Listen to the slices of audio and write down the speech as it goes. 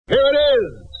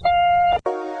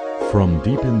from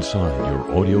deep inside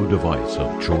your audio device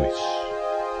of choice.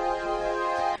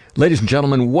 Ladies and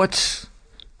gentlemen, what's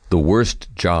the worst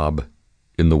job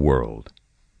in the world?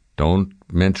 Don't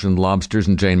mention lobsters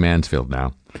and Jane Mansfield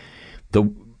now.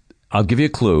 I'll give you a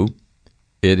clue.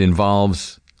 It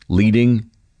involves leading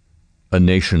a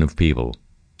nation of people.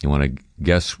 You want to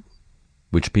guess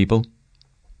which people?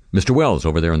 Mr. Wells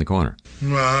over there in the corner.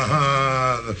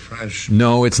 The French.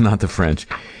 No, it's not the French.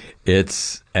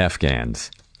 It's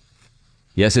Afghans.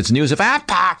 Yes, it's news of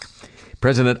attack.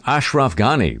 President Ashraf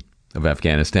Ghani of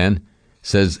Afghanistan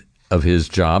says of his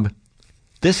job,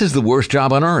 "This is the worst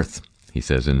job on earth," he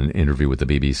says in an interview with the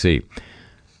BBC.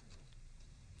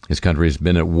 His country has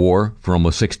been at war for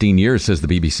almost 16 years, says the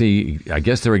BBC. I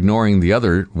guess they're ignoring the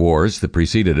other wars that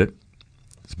preceded it.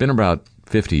 It's been about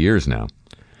 50 years now.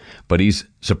 But he's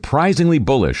surprisingly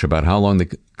bullish about how long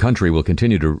the country will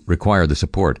continue to require the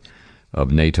support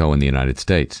of NATO and the United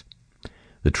States.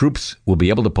 The troops will be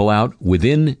able to pull out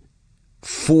within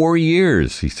 4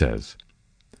 years, he says.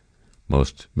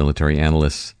 Most military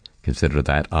analysts consider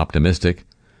that optimistic.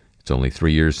 It's only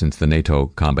 3 years since the NATO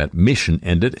combat mission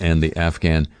ended and the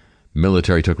Afghan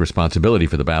military took responsibility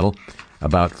for the battle.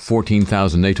 About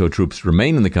 14,000 NATO troops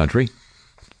remain in the country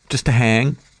just to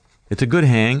hang. It's a good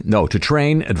hang. No, to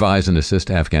train, advise, and assist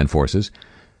Afghan forces,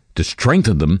 to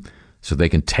strengthen them so they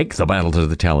can take the battle to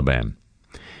the Taliban.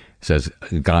 Says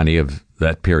Ghani of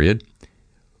that period,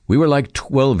 "We were like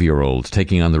 12-year-olds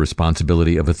taking on the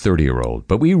responsibility of a 30-year-old,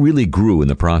 but we really grew in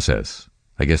the process."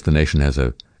 I guess the nation has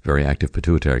a very active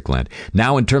pituitary gland.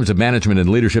 "Now, in terms of management and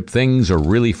leadership, things are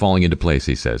really falling into place,"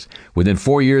 he says. "Within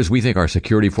 4 years, we think our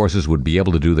security forces would be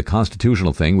able to do the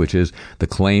constitutional thing, which is the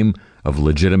claim of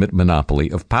legitimate monopoly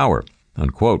of power,"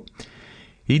 unquote.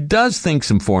 He does think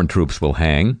some foreign troops will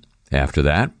hang after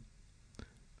that.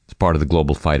 It's part of the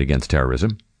global fight against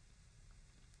terrorism.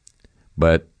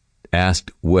 But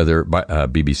asked whether, a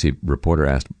BBC reporter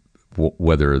asked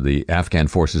whether the Afghan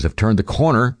forces have turned the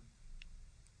corner.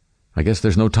 I guess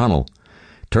there's no tunnel.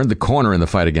 Turned the corner in the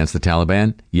fight against the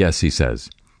Taliban? Yes, he says.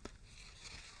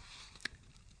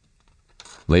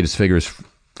 Latest figures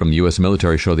from the U.S.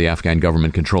 military show the Afghan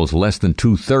government controls less than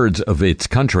 2/3 of its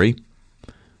country.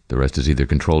 The rest is either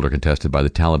controlled or contested by the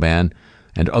Taliban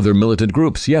and other militant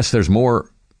groups. Yes, there's more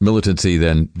militancy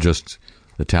than just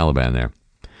the Taliban there.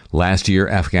 Last year,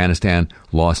 Afghanistan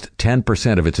lost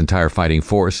 10% of its entire fighting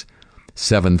force.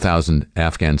 7,000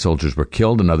 Afghan soldiers were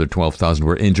killed. Another 12,000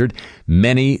 were injured.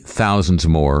 Many thousands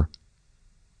more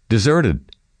deserted.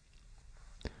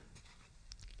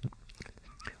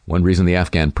 One reason the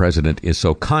Afghan president is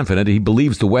so confident, he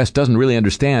believes the West doesn't really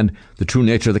understand the true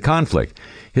nature of the conflict.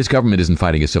 His government isn't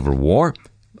fighting a civil war.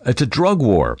 It's a drug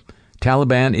war.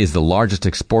 Taliban is the largest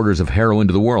exporters of heroin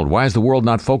to the world. Why is the world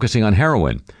not focusing on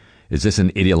heroin? Is this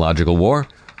an ideological war,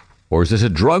 or is this a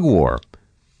drug war?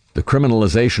 The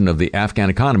criminalization of the Afghan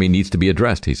economy needs to be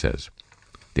addressed, he says.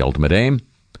 The ultimate aim?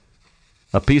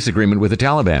 A peace agreement with the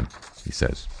Taliban, he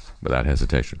says, without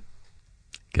hesitation.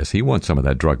 Guess he wants some of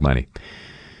that drug money.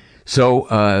 So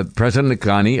President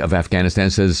Ghani of Afghanistan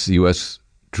says U.S.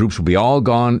 troops will be all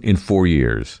gone in 4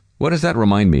 years. What does that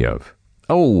remind me of?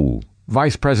 Oh,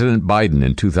 Vice President Biden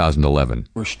in 2011.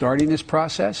 We're starting this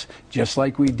process just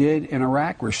like we did in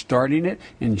Iraq. We're starting it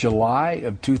in July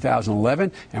of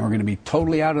 2011, and we're going to be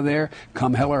totally out of there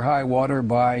come hell or high water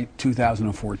by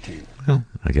 2014. Well,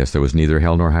 I guess there was neither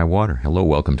hell nor high water. Hello,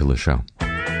 welcome to the show.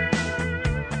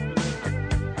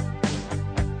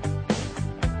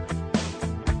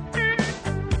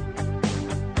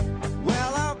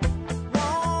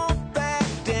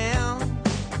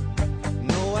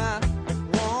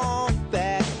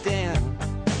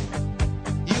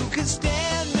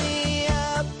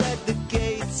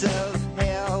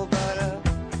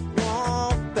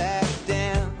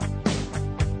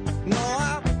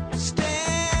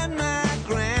 Stand my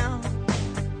ground,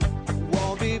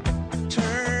 won't be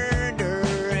turned.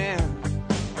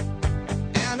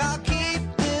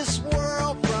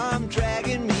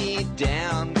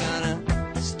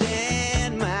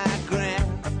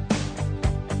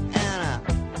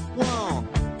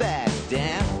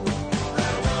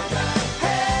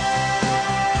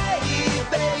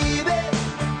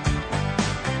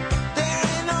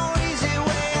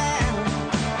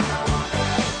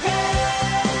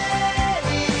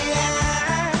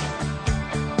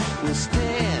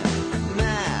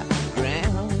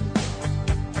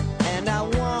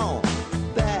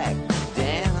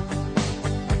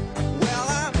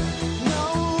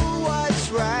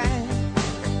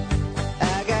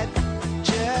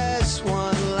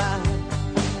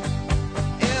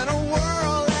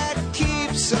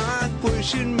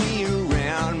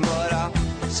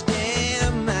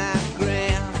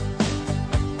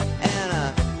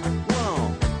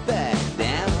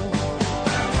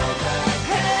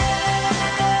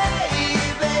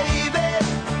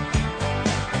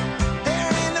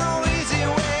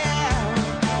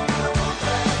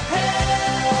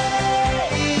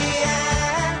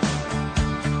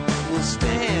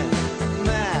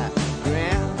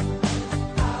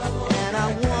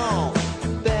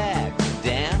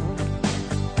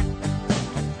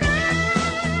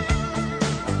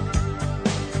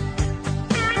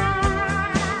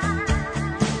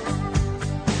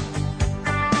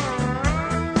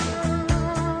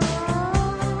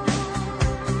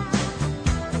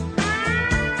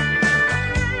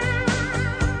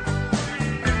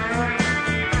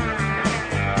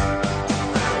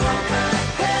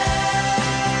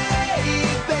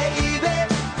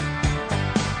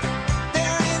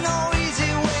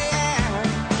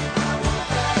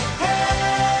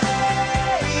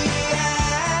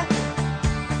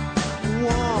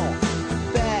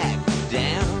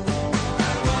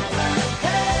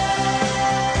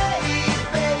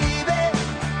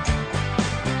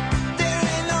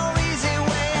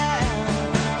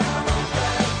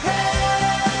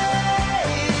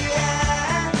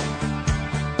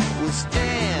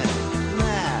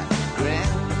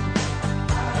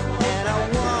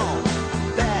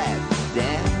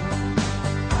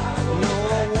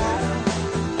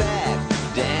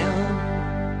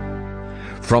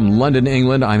 From London,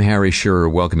 England, I'm Harry Shearer,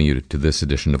 welcoming you to this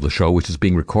edition of the show, which is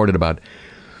being recorded about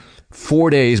 4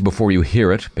 days before you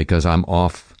hear it, because I'm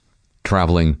off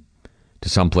traveling to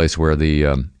some place where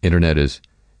the internet is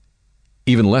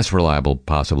even less reliable,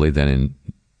 possibly, than in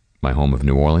my home of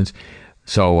New Orleans.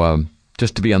 So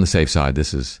just to be on the safe side,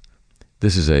 this is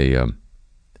a,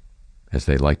 as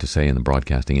they like to say in the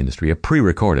broadcasting industry, a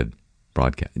pre-recorded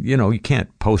broadcast. You know, you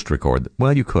can't post-record.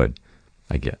 Well, you could.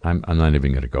 I'm not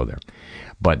even going to go there.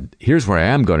 But here's where I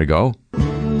am going to go,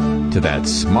 to that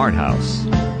smart house.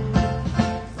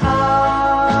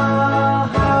 Our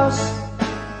house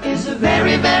is a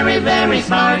very, very, very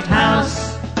smart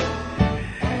house.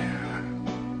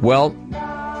 Well,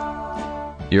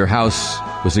 your house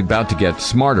was about to get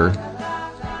smarter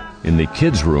in the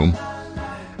kids' room,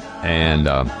 and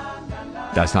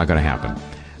that's not going to happen.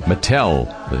 Mattel,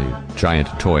 the giant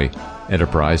toy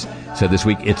enterprise, said this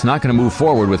week it's not going to move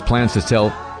forward with plans to sell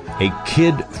a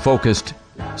kid-focused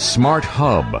smart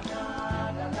hub.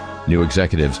 New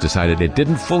executives decided it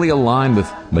didn't fully align with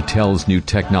Mattel's new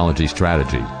technology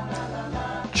strategy.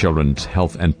 Children's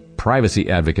health and privacy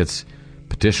advocates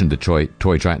petitioned the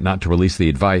toy giant not to release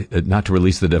the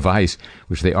device,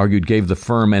 which they argued gave the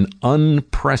firm an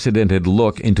unprecedented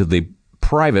look into the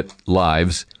private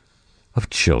lives of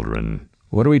children.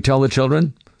 What do we tell the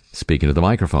children? Speaking to the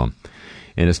microphone.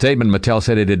 In a statement, Mattel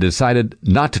said it had decided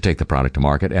not to take the product to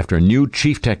market after a new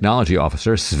chief technology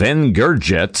officer, Sven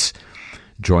Gergetz,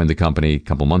 joined the company a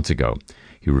couple months ago.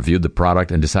 He reviewed the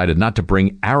product and decided not to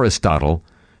bring Aristotle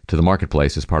to the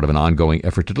marketplace as part of an ongoing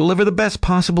effort to deliver the best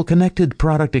possible connected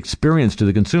product experience to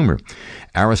the consumer.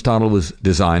 Aristotle was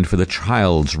designed for the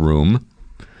child's room.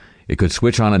 It could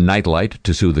switch on a nightlight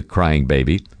to soothe the crying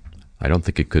baby. I don't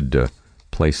think it could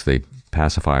place the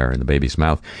pacifier in the baby's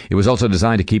mouth. It was also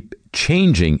designed to keep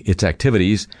changing its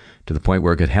activities to the point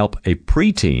where it could help a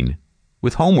preteen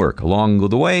with homework. Along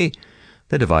the way,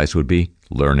 the device would be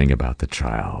learning about the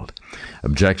child.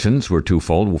 Objections were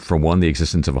twofold. For one, the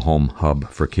existence of a home hub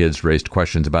for kids raised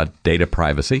questions about data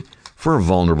privacy for a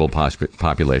vulnerable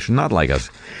population. Not like us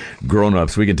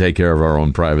grown-ups. We can take care of our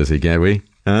own privacy, can't we?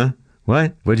 Huh?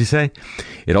 What? What'd you say?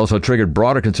 It also triggered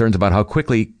broader concerns about how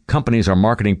quickly companies are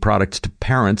marketing products to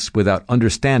parents without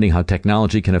understanding how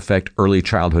technology can affect early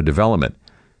childhood development.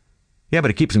 Yeah,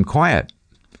 but it keeps them quiet.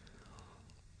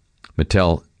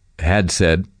 Mattel had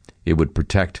said it would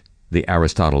protect the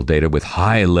Aristotle data with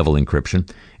high-level encryption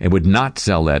and would not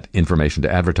sell that information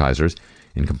to advertisers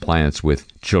in compliance with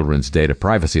children's data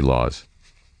privacy laws.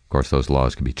 Of course, those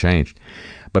laws can be changed.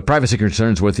 But privacy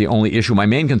concerns weren't the only issue. My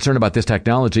main concern about this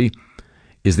technology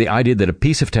is the idea that a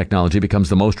piece of technology becomes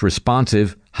the most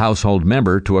responsive household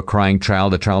member to a crying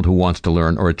child, a child who wants to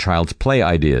learn, or a child's play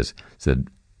ideas, said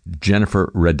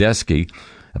Jennifer Radesky,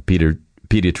 a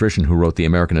pediatrician who wrote the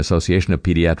American Association of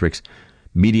Pediatrics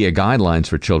Media Guidelines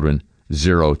for Children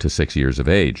 0 to 6 years of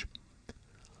age.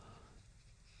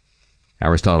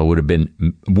 Aristotle would have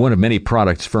been one of many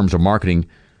products firms are marketing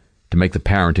to make the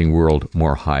parenting world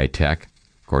more high-tech.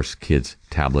 Of course, kids,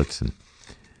 tablets, and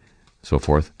so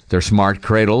forth. There are smart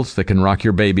cradles that can rock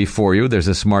your baby for you. There's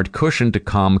a smart cushion to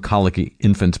calm colicky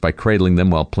infants by cradling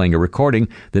them while playing a recording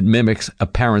that mimics a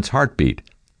parent's heartbeat.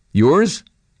 Yours?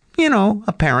 You know,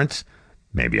 a parent's.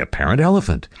 Maybe a parent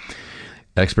elephant.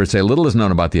 Experts say little is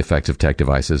known about the effects of tech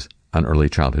devices on early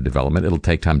childhood development. It'll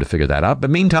take time to figure that out. But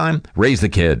meantime, raise the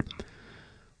kid.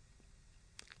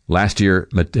 Last year,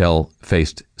 Mattel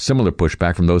faced similar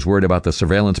pushback from those worried about the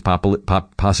surveillance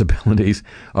possibilities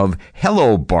of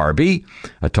Hello Barbie,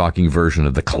 a talking version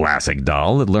of the classic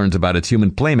doll that learns about its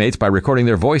human playmates by recording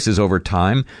their voices over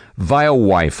time via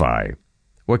Wi-Fi.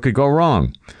 What could go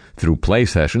wrong? Through play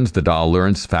sessions, the doll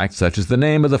learns facts such as the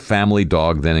name of the family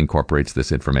dog, then incorporates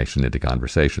this information into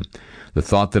conversation. The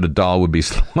thought that a doll would be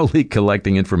slowly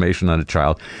collecting information on a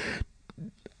child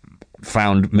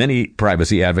found many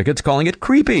privacy advocates calling it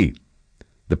creepy.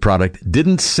 The product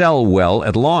didn't sell well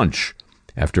at launch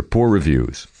after poor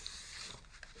reviews.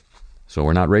 So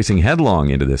we're not racing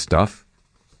headlong into this stuff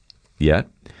yet.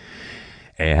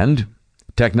 And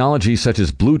technologies such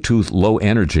as Bluetooth Low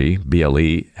Energy,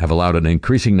 BLE, have allowed an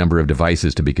increasing number of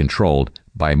devices to be controlled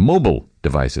by mobile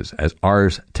devices. As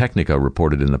Ars Technica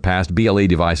reported in the past, BLE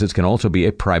devices can also be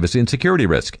a privacy and security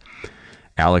risk.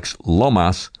 Alex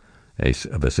Lomas,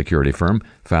 of a security firm,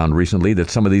 found recently that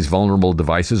some of these vulnerable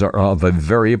devices are of a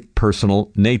very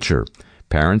personal nature.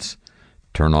 Parents,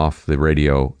 turn off the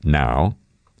radio now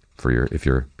if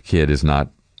your kid is not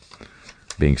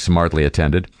being smartly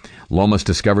attended. Lomas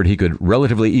discovered he could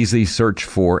relatively easily search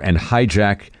for and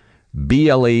hijack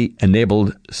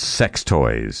BLE-enabled sex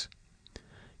toys.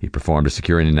 He performed a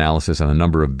security analysis on a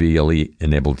number of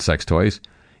BLE-enabled sex toys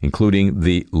including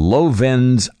the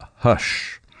Lovens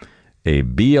Hush, a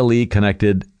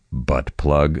BLE-connected butt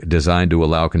plug designed to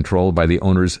allow control by the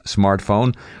owner's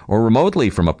smartphone or remotely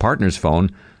from a partner's phone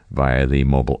via the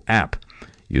mobile app.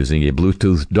 Using a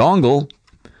Bluetooth dongle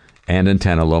and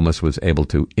antenna, Lomas was able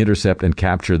to intercept and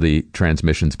capture the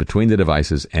transmissions between the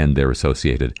devices and their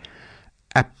associated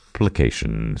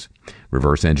applications.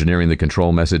 Reverse engineering the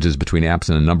control messages between apps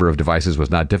and a number of devices was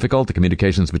not difficult. The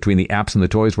communications between the apps and the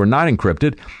toys were not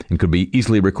encrypted and could be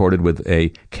easily recorded with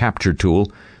a capture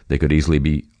tool. They could easily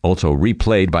be also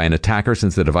replayed by an attacker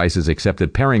since the devices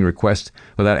accepted pairing requests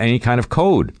without any kind of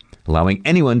code, allowing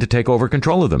anyone to take over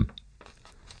control of them.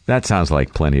 That sounds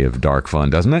like plenty of dark fun,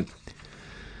 doesn't it?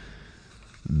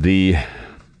 The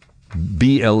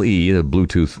BLE, the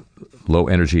Bluetooth Low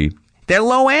Energy, they're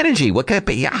low energy.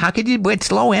 How could you?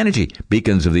 It's low energy.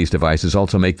 Beacons of these devices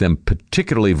also make them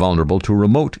particularly vulnerable to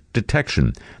remote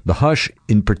detection. The Hush,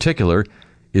 in particular,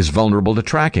 is vulnerable to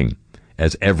tracking,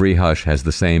 as every Hush has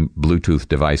the same Bluetooth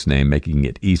device name, making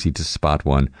it easy to spot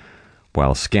one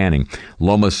while scanning.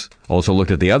 Lomas also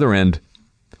looked at the other end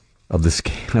of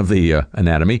the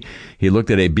anatomy. He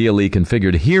looked at a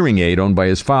BLE-configured hearing aid owned by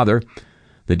his father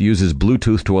that uses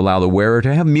Bluetooth to allow the wearer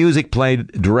to have music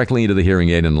played directly into the hearing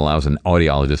aid and allows an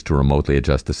audiologist to remotely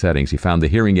adjust the settings. He found the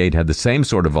hearing aid had the same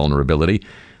sort of vulnerability,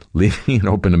 leaving it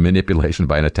open to manipulation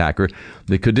by an attacker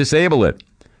that could disable it,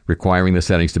 requiring the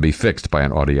settings to be fixed by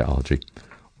an audiologist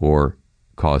or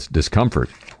cause discomfort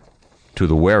to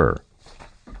the wearer.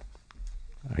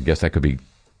 I guess that could be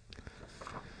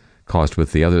caused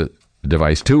with the other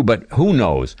device too, but who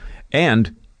knows?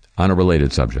 And on a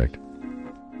related subject,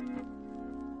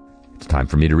 it's time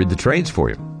for me to read the trades for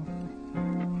you.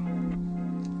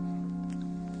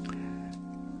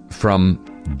 From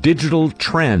Digital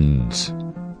Trends,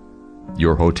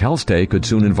 your hotel stay could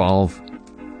soon involve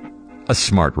a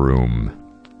smart room.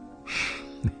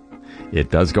 It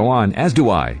does go on, as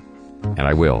do I, and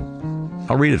I will.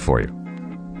 I'll read it for you.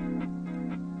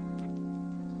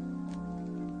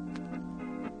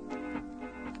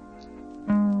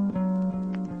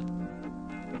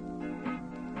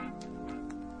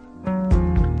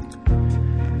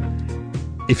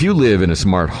 If you live in a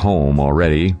smart home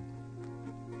already,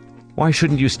 why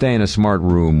shouldn't you stay in a smart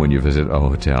room when you visit a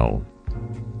hotel?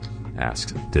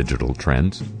 Asks Digital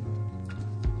Trends.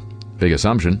 Big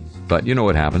assumption, but you know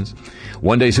what happens.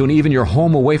 One day soon, even your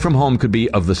home away from home could be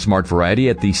of the smart variety.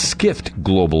 At the Skift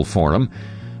Global Forum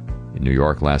in New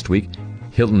York last week,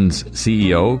 Hilton's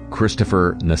CEO,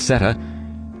 Christopher Nassetta,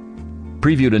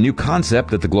 previewed a new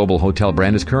concept that the global hotel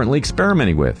brand is currently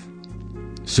experimenting with.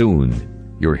 Soon,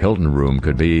 your Hilton room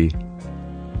could be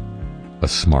a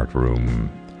smart room,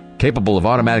 capable of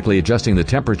automatically adjusting the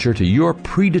temperature to your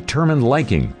predetermined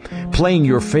liking, playing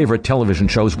your favorite television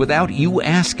shows without you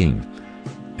asking,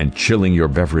 and chilling your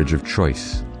beverage of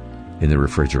choice in the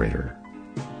refrigerator.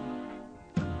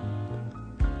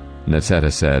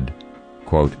 Nassetta said,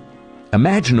 quote,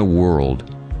 "Imagine a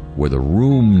world where the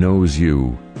room knows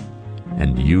you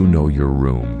and you know your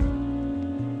room."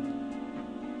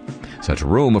 Such a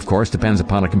room, of course, depends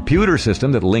upon a computer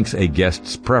system that links a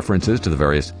guest's preferences to the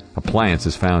various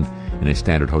appliances found in a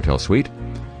standard hotel suite.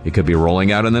 It could be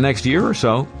rolling out in the next year or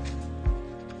so.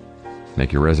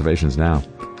 Make your reservations now.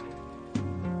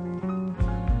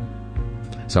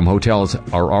 Some hotels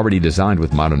are already designed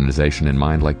with modernization in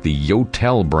mind, like the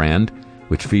Yotel brand,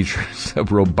 which features a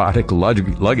robotic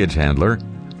luggage handler,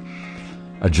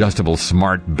 adjustable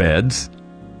smart beds,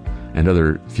 and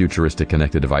other futuristic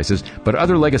connected devices, but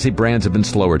other legacy brands have been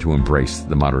slower to embrace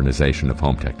the modernization of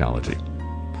home technology.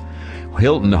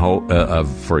 Hilton,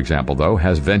 for example, though,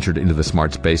 has ventured into the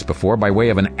smart space before by way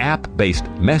of an app-based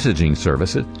messaging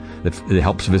service that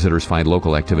helps visitors find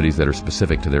local activities that are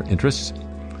specific to their interests.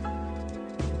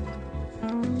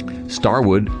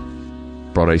 Starwood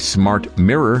brought a smart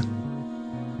mirror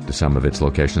to some of its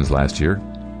locations last year.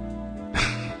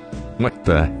 What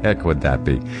the heck would that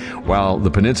be? While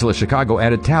the Peninsula Chicago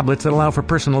added tablets that allow for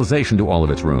personalization to all of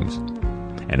its rooms.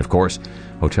 And of course,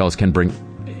 hotels can bring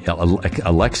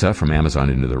Alexa from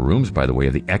Amazon into their rooms by the way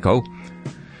of the Echo.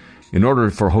 In order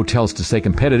for hotels to stay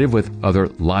competitive with other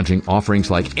lodging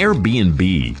offerings like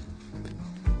Airbnb,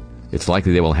 it's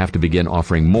likely they will have to begin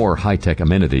offering more high-tech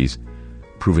amenities,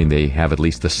 proving they have at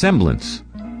least the semblance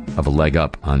of a leg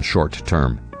up on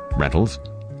short-term rentals.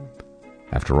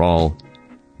 After all,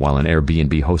 while an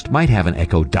Airbnb host might have an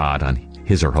Echo Dot on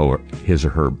his or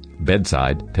her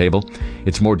bedside table,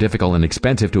 it's more difficult and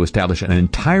expensive to establish an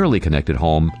entirely connected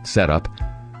home setup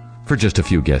for just a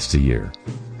few guests a year.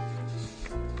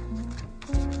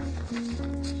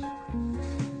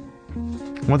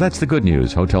 Well, that's the good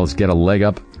news. Hotels get a leg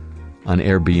up on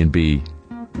Airbnb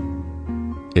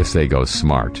if they go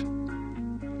smart.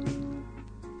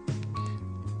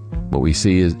 What we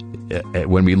see is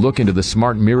when we look into the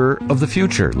smart mirror of the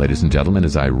future, ladies and gentlemen,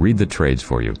 as I read the trades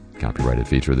for you. Copyrighted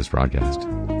feature of this broadcast.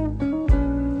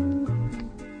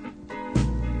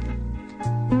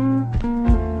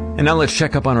 And now let's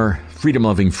check up on our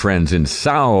freedom-loving friends in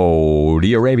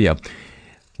Saudi Arabia.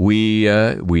 We,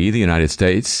 the United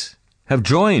States, have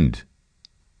joined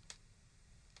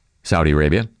Saudi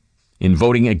Arabia in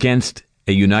voting against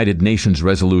a United Nations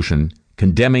resolution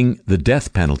condemning the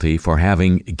death penalty for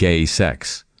having gay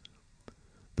sex.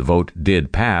 The vote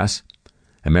did pass.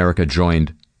 America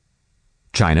joined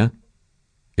China,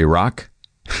 Iraq,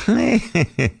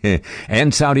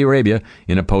 and Saudi Arabia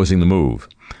in opposing the move.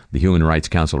 The Human Rights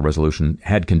Council resolution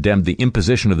had condemned the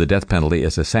imposition of the death penalty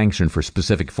as a sanction for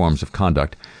specific forms of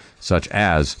conduct, such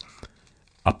as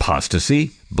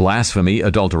apostasy, blasphemy,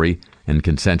 adultery, and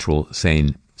consensual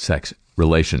same-sex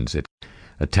relations. It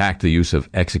attacked the use of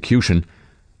execution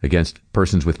against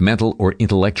persons with mental or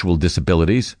intellectual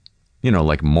disabilities,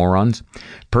 like morons,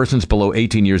 persons below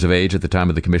 18 years of age at the time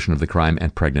of the commission of the crime,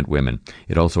 and pregnant women.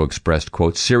 It also expressed,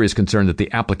 quote, serious concern that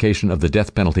the application of the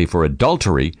death penalty for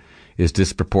adultery is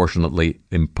disproportionately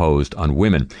imposed on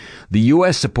women. The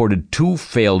U.S. supported two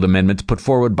failed amendments put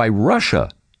forward by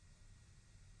Russia,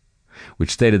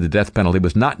 which stated the death penalty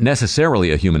was not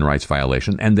necessarily a human rights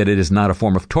violation and that it is not a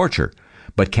form of torture,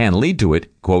 but can lead to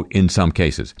it, quote, in some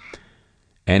cases.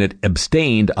 And it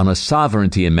abstained on a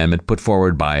sovereignty amendment put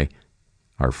forward by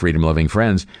our freedom-loving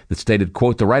friends that stated,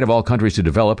 quote, the right of all countries to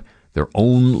develop their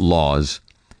own laws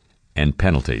and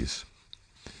penalties.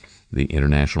 The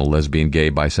International Lesbian, Gay,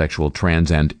 Bisexual,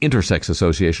 Trans, and Intersex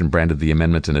Association branded the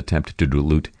amendments in an attempt to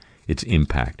dilute its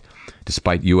impact.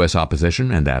 Despite U.S.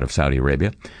 opposition and that of Saudi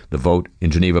Arabia, the vote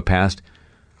in Geneva passed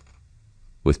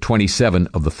with 27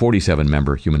 of the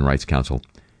 47-member Human Rights Council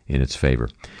in its favor.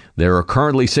 There are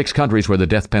currently 6 countries where the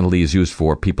death penalty is used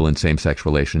for people in same-sex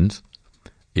relations: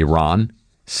 Iran,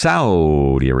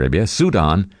 Saudi Arabia,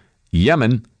 Sudan,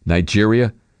 Yemen,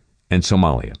 Nigeria, and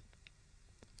Somalia.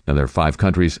 Now, there are 5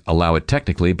 countries allow it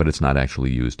technically, but it's not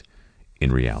actually used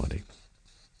in reality.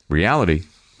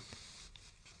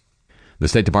 The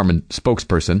State Department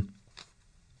spokesperson,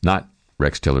 not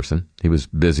Rex Tillerson, he was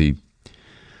busy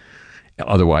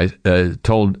otherwise,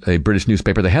 told a British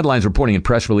newspaper, the headlines reporting in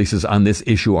press releases on this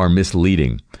issue are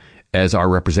misleading. As our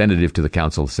representative to the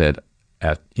council said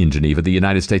in Geneva, the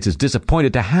United States is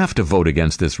disappointed to have to vote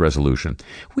against this resolution.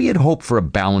 We had hoped for a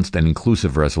balanced and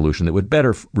inclusive resolution that would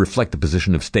better reflect the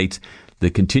position of states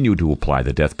that continue to apply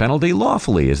the death penalty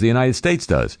lawfully, as the United States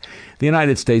does. The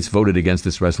United States voted against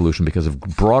this resolution because of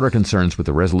broader concerns with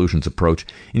the resolution's approach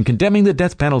in condemning the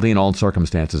death penalty in all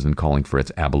circumstances and calling for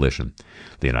its abolition.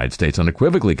 The United States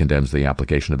unequivocally condemns the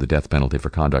application of the death penalty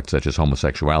for conduct such as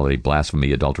homosexuality,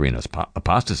 blasphemy, adultery, and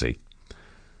apostasy.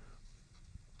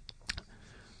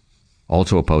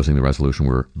 Also opposing the resolution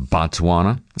were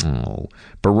Botswana,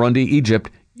 Burundi, Egypt,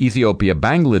 Ethiopia,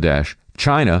 Bangladesh,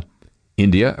 China,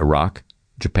 India, Iraq,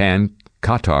 Japan,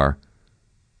 Qatar,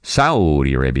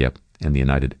 Saudi Arabia, and the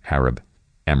United Arab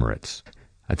Emirates.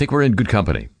 I think we're in good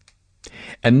company.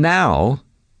 And now,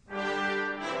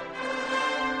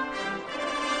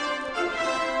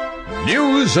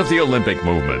 news of the Olympic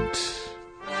movement.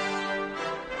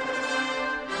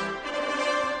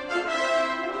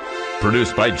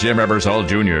 Produced by Jim Ebersol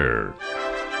Jr.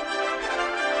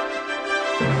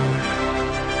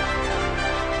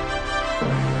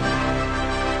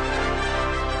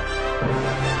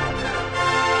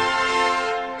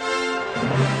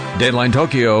 Deadline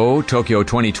Tokyo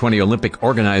 2020 Olympic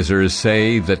organizers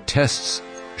say the tests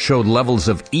showed levels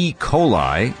of E.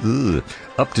 coli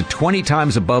up to 20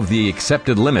 times above the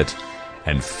accepted limit,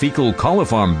 and fecal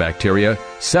coliform bacteria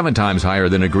 7 times higher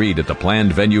than agreed at the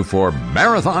planned venue for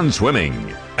marathon swimming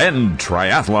and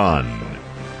triathlon.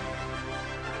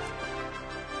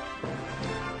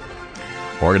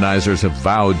 Organizers have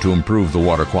vowed to improve the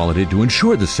water quality to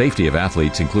ensure the safety of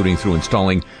athletes, including through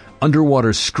installing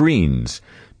underwater screens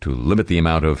to limit the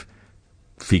amount of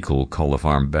fecal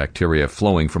coliform bacteria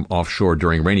flowing from offshore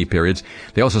during rainy periods.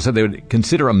 They also said they would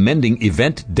consider amending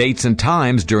event dates and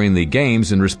times during the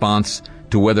games in response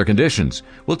to weather conditions.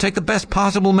 We'll take the best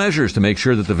possible measures to make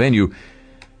sure that the venue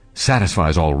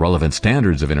satisfies all relevant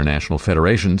standards of international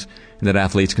federations and that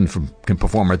athletes can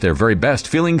perform at their very best,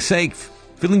 feeling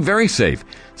very safe,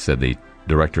 said the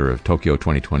director of Tokyo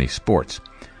 2020 Sports.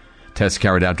 Tests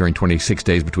carried out during 26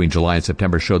 days between July and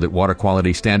September showed that water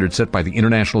quality standards set by the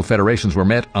international federations were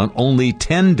met on only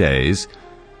 10 days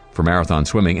for marathon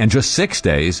swimming and just 6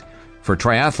 days for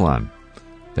triathlon.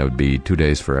 That would be 2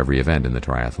 days for every event in the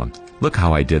triathlon. Look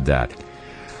how I did that.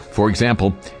 For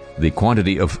example, the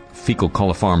quantity of fecal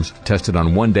coliforms tested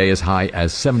on one day as high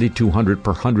as 7,200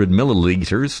 per 100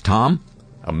 milliliters. Tom?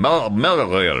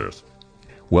 Milliliters.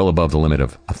 Well above the limit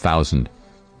of 1,000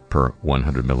 per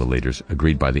 100 milliliters,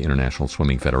 agreed by the International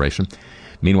Swimming Federation.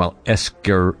 Meanwhile,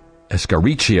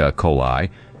 Escherichia coli,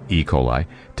 E. coli,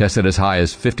 tested as high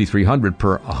as 5,300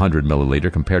 per 100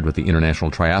 milliliter, compared with the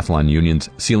International Triathlon Union's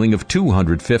ceiling of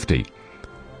 250,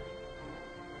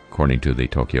 according to the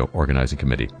Tokyo Organizing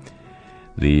Committee.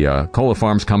 The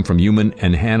coliforms come from human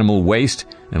and animal waste,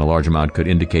 and a large amount could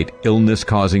indicate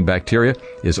illness-causing bacteria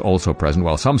is also present,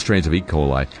 while some strains of E.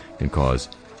 coli can cause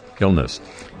illness.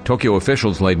 Tokyo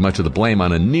officials laid much of the blame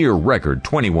on a near-record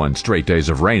 21 straight days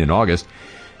of rain in August,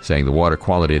 saying the water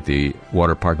quality at the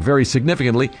water park varies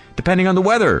significantly depending on the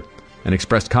weather, and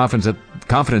expressed confidence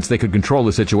they could control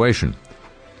the situation.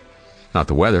 Not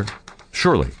the weather.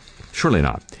 Surely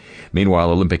not.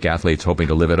 Meanwhile, Olympic athletes hoping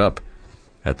to live it up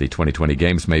at the 2020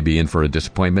 Games may be in for a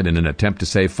disappointment. In an attempt to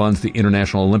save funds, the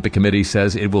International Olympic Committee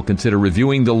says it will consider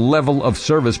reviewing the level of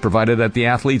service provided at the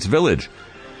Athletes' Village.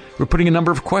 We're putting a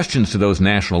number of questions to those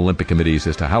National Olympic Committees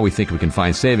as to how we think we can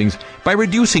find savings by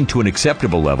reducing to an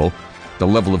acceptable level the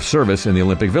level of service in the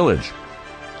Olympic Village.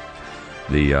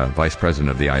 The vice president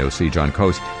of the IOC, John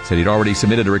Coates, said he'd already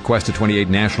submitted a request to 28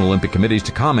 National Olympic Committees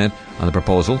to comment on the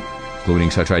proposal, including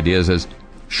such ideas as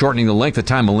shortening the length of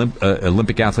time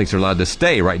Olympic athletes are allowed to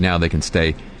stay. Right now, they can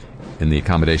stay in the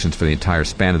accommodations for the entire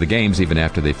span of the Games, even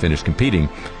after they finish competing.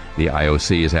 The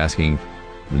IOC is asking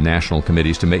the national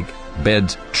committees to make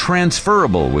beds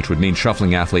transferable, which would mean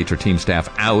shuffling athletes or team staff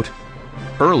out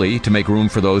early to make room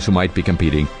for those who might be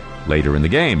competing later in the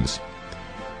Games.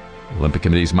 Olympic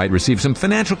committees might receive some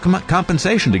financial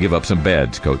compensation to give up some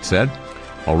beds, Coates said.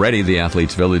 Already, the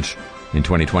Athletes' Village in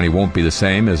 2020 won't be the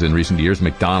same as in recent years.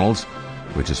 McDonald's,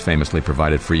 which has famously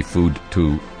provided free food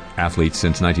to athletes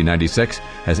since 1996,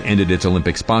 has ended its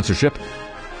Olympic sponsorship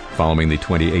following the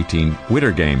 2018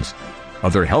 Winter Games.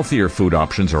 Other healthier food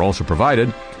options are also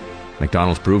provided.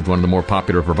 McDonald's proved one of the more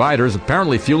popular providers,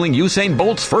 apparently fueling Usain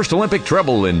Bolt's first Olympic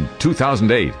treble in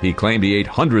 2008. He claimed he ate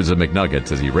hundreds of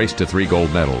McNuggets as he raced to 3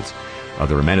 gold medals.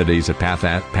 Other amenities at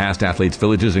past athletes'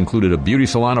 villages included a beauty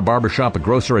salon, a barbershop, a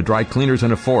grocer, a dry cleaners,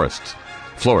 and a florist.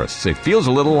 It feels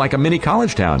a little like a mini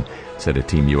college town, said a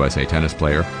Team USA tennis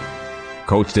player.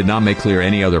 Coates did not make clear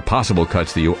any other possible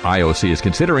cuts the IOC is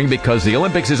considering, because the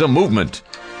Olympics is a movement,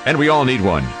 and we all need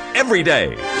one every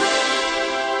day.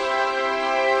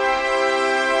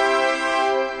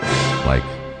 Like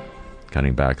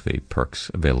cutting back the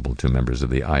perks available to members of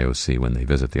the IOC when they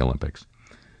visit the Olympics.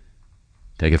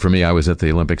 Take it from me, I was at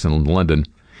the Olympics in London.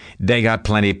 They got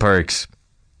plenty perks.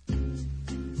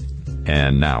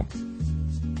 And now,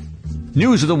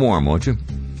 news of the warm, won't you?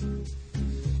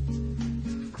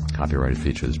 Copyrighted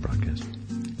feature of this broadcast.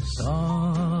 Soft,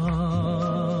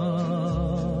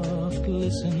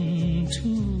 listen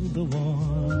to the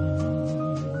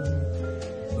warm.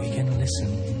 We can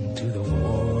listen to the warm.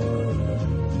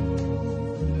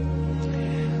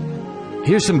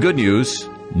 Here's some good news.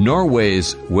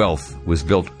 Norway's wealth was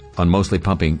built on mostly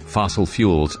pumping fossil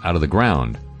fuels out of the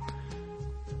ground.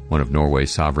 One of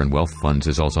Norway's sovereign wealth funds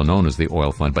is also known as the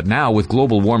Oil Fund. But now, with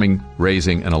global warming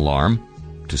raising an alarm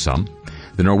to some,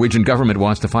 the Norwegian government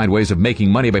wants to find ways of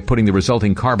making money by putting the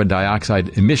resulting carbon dioxide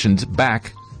emissions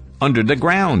back under the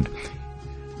ground.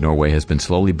 Norway has been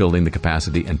slowly building the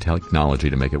capacity and technology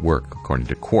to make it work, according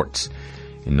to Quartz.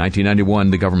 In 1991,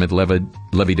 the government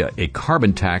levied a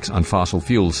carbon tax on fossil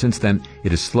fuels. Since then, it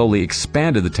has slowly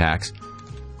expanded the tax,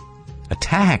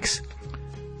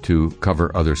 to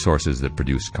cover other sources that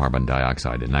produce carbon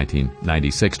dioxide. In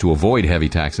 1996, to avoid heavy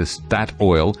taxes,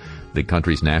 Statoil, the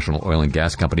country's national oil and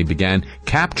gas company, began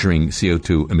capturing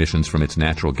CO2 emissions from its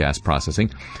natural gas processing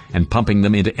and pumping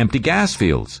them into empty gas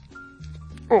fields.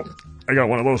 Oh, I got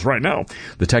one of those right now.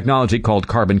 The technology, called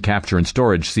carbon capture and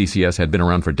storage, CCS, had been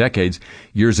around for decades.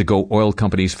 Years ago, oil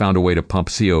companies found a way to pump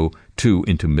CO2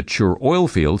 into mature oil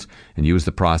fields and use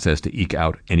the process to eke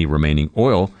out any remaining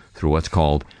oil through what's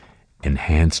called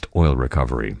enhanced oil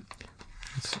recovery.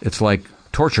 It's like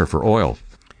torture for oil.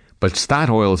 But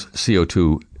Statoil's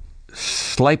CO2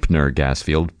 Sleipner gas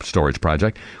field storage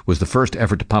project was the first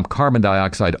effort to pump carbon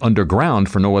dioxide underground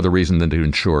for no other reason than to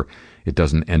ensure it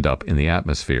doesn't end up in the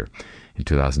atmosphere. In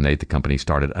 2008, the company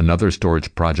started another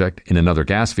storage project in another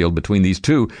gas field. Between these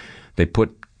two, they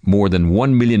put more than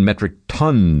 1 million metric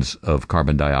tons of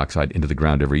carbon dioxide into the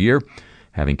ground every year,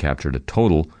 having captured a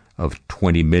total of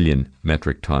 20 million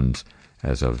metric tons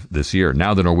as of this year.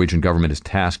 Now the Norwegian government has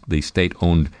tasked the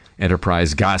state-owned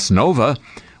enterprise Gassnova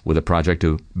with a project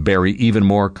to bury even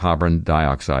more carbon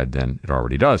dioxide than it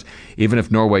already does. Even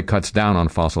if Norway cuts down on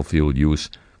fossil fuel use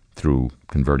through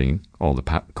converting all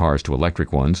the cars to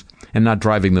electric ones and not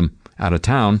driving them out of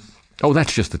town, oh,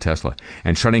 that's just the Tesla,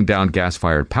 and shutting down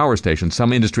gas-fired power stations,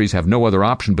 some industries have no other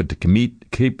option but to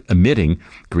keep emitting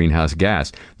greenhouse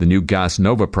gas. The new Gas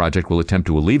Nova project will attempt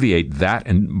to alleviate that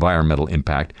environmental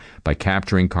impact by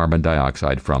capturing carbon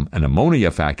dioxide from an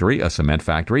ammonia factory, a cement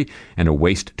factory, and a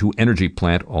waste-to-energy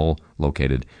plant, all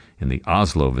located in the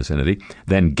Oslo vicinity.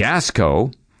 Then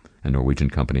Gasco, a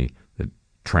Norwegian company that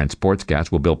transports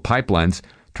gas, will build pipelines,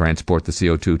 transport the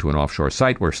CO2 to an offshore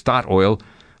site where Statoil,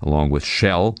 along with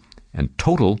Shell, and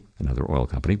Total, another oil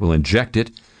company, will inject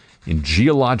it in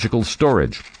geological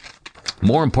storage.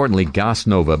 More importantly, Gas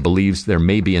Nova believes there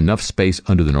may be enough space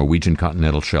under the Norwegian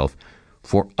continental shelf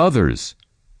for others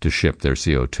to ship their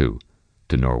CO2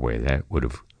 to Norway. That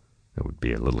would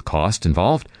be a little cost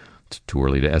involved. It's too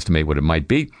early to estimate what it might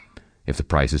be. If the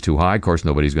price is too high, of course,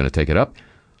 nobody's going to take it up.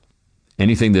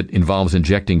 Anything that involves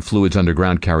injecting fluids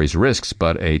underground carries risks,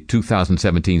 but a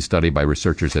 2017 study by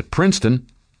researchers at Princeton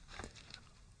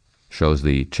shows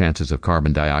the chances of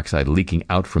carbon dioxide leaking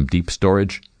out from deep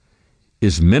storage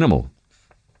is minimal.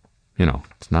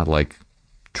 It's not like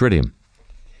tritium.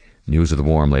 News of the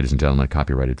Warm, ladies and gentlemen, a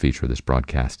copyrighted feature of this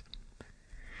broadcast.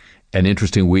 An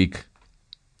interesting week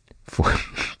for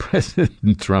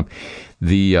President Trump.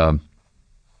 He of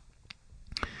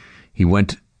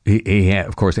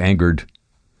course angered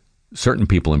certain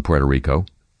people in Puerto Rico,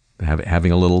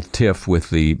 having a little tiff with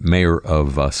the mayor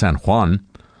of San Juan,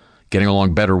 getting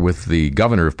along better with the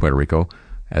governor of Puerto Rico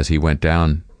as he went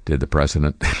down, did the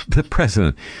president,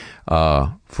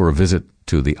 for a visit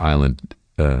to the island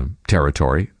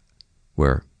territory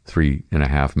where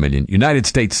 3.5 million United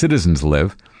States citizens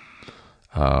live.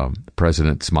 The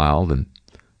president smiled and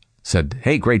said,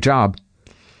 "Hey, great job,"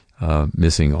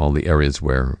 missing all the areas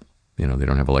where they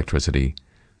don't have electricity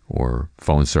or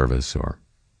phone service or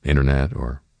internet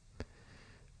or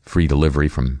free delivery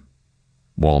from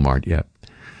Walmart yet.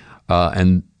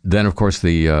 And then, of course,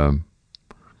 the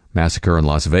massacre in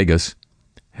Las Vegas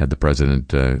had the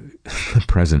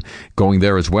president going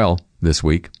there as well this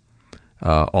week,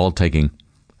 all taking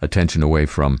attention away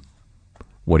from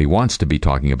what he wants to be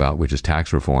talking about, which is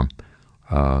tax reform,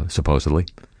 supposedly.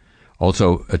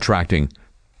 Also attracting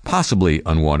possibly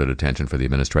unwanted attention for the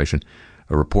administration.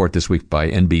 A report this week by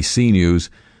NBC News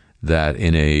that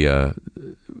in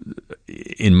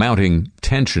mounting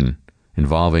tension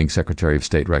involving Secretary of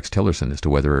State Rex Tillerson as to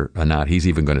whether or not he's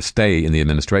even going to stay in the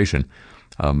administration,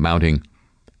 mounting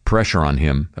pressure on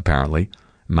him, apparently,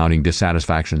 mounting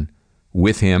dissatisfaction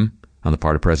with him on the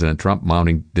part of President Trump,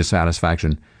 mounting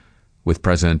dissatisfaction with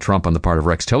President Trump on the part of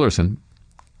Rex Tillerson,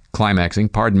 climaxing,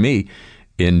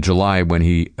 in July when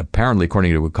he apparently,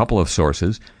 according to a couple of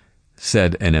sources,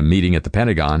 said in a meeting at the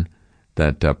Pentagon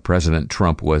that President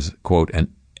Trump was, quote,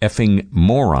 an effing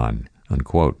moron,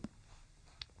 unquote.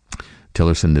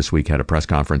 Tillerson this week had a press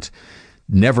conference,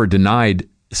 never denied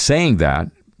saying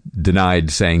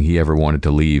he ever wanted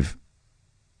to leave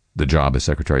the job as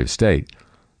Secretary of State.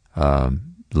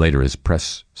 Later, his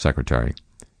press secretary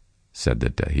said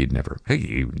that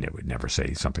he would never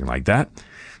say something like that.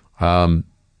 All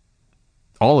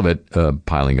of it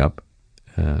piling up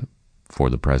for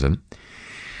the president.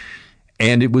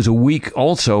 And it was a week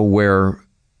also where,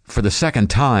 for the second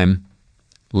time,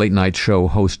 late-night show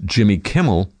host Jimmy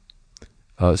Kimmel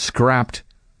scrapped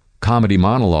comedy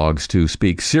monologues to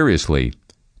speak seriously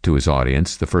to his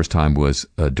audience. The first time was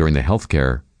during the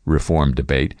healthcare reform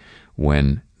debate,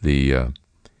 when the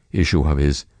issue of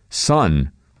his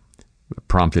son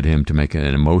prompted him to make an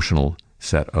emotional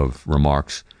set of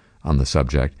remarks on the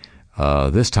subject.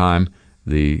 This time,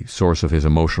 the source of his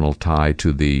emotional tie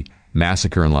to the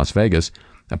massacre in Las Vegas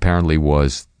apparently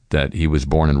was that he was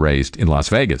born and raised in Las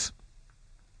Vegas.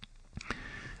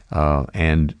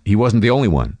 And he wasn't the only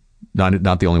one,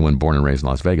 not the only one born and raised in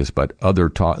Las Vegas, but other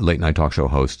late-night talk show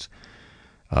hosts,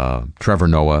 Trevor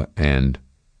Noah and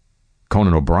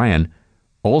Conan O'Brien,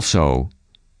 also,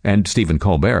 and Stephen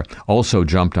Colbert, also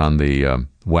jumped on the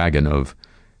wagon of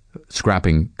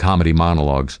scrapping comedy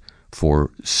monologues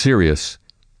for serious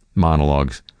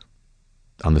monologues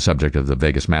on the subject of the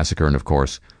Vegas massacre and, of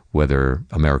course, whether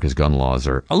America's gun laws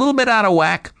are a little bit out of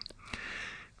whack.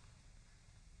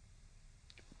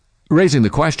 Raising the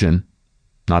question,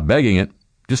 not begging it,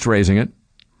 just raising it.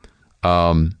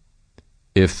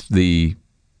 If the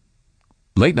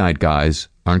late night guys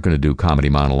aren't going to do comedy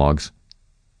monologues,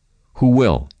 who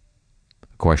will?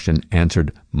 A question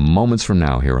answered moments from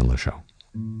now here on the show.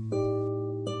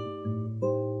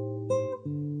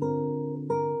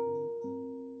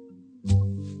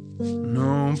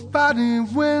 Nobody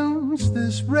wins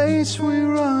this race we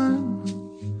run,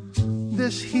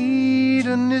 this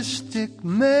hedonistic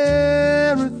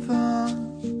marathon,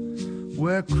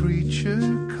 where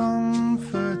creature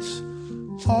comforts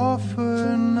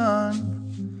offer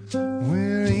none.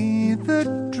 We're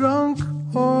either drunk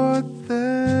or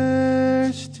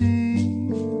thirsty.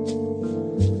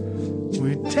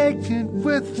 We take it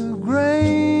with a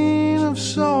grain of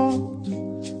salt,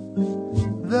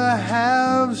 the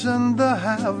haves and the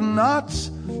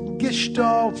have-nots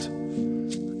gestalt.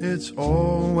 It's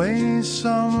always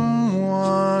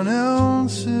someone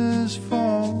else's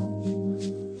fault.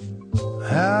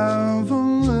 Have a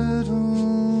little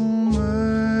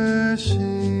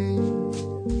mercy.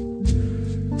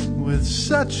 With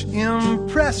such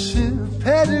impressive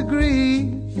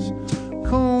pedigrees,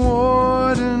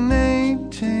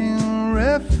 coordinating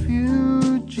refugees.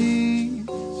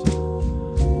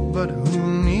 But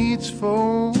who needs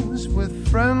foes with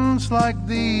friends like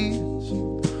these?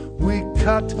 We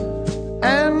cut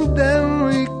and then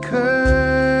we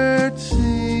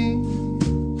curtsy.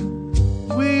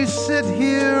 We sit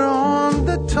here on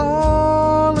the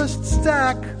tallest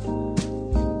stack,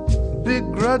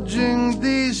 begrudging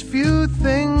these few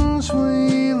things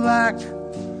we lack.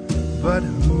 But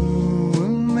who will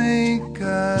make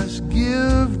us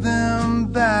give them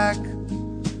back?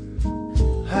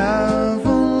 Have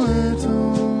a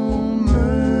little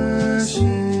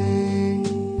mercy.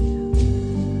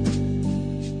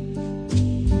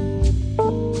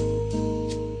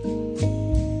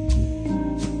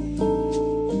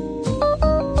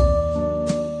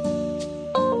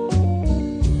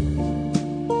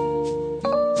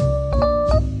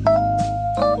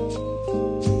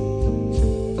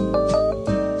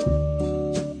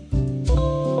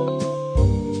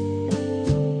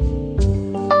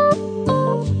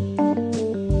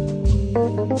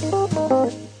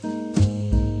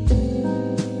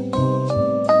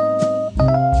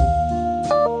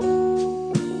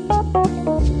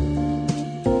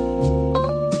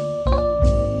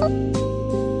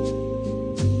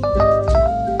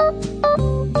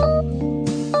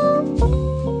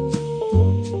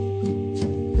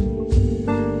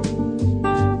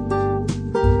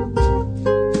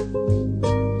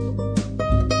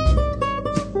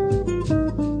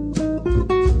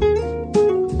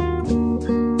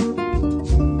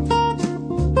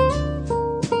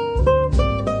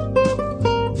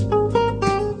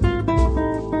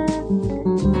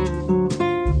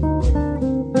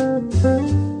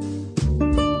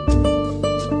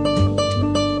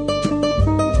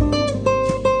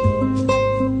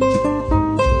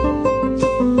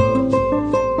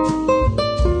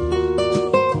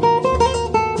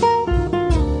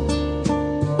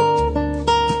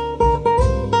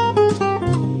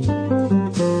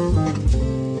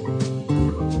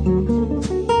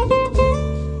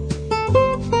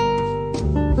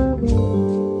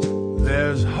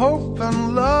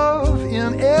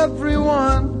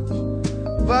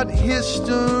 But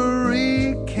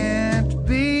history can't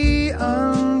be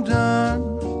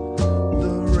undone.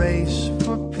 The race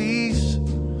for peace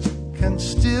can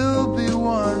still be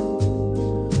won.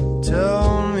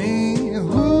 Tell me,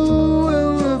 who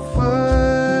will the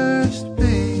first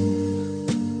be?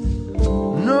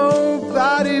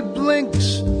 Nobody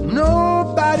blinks,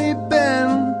 nobody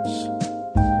bends,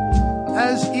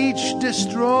 as each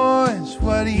destroys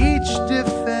what each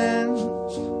defends.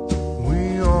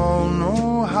 We all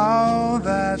know how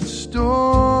that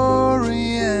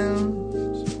story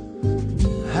ends.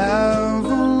 Have a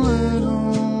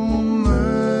little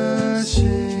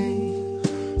mercy.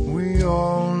 We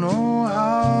all know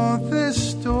how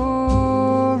this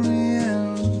story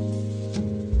ends.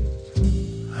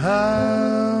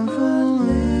 Have a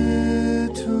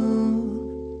little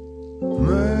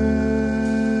mercy.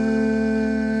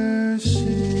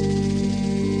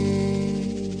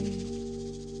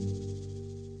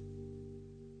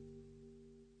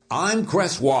 I'm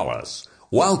Chris Wallace.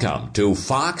 Welcome to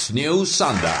Fox News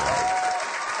Sunday.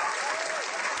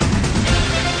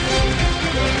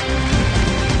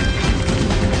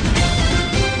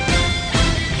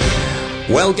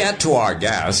 We'll get to our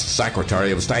guests,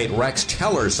 Secretary of State Rex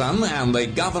Tillerson and the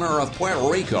Governor of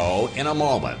Puerto Rico, in a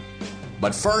moment.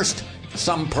 But first,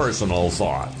 some personal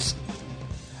thoughts.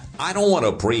 I don't want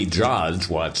to prejudge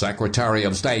what Secretary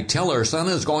of State Tillerson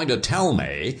is going to tell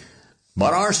me,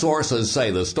 but our sources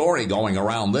say the story going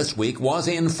around this week was,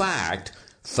 in fact,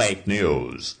 fake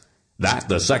news. That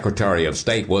the Secretary of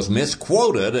State was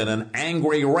misquoted in an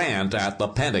angry rant at the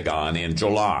Pentagon in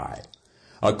July.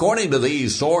 According to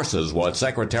these sources, what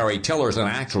Secretary Tillerson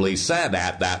actually said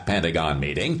at that Pentagon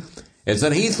meeting is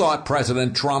that he thought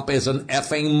President Trump is an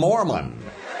effing Mormon.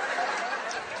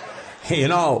 You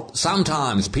know,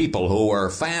 sometimes people who were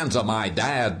fans of my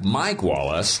dad, Mike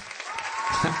Wallace,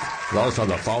 those are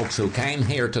the folks who came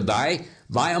here today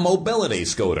via mobility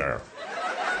scooter.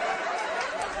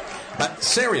 But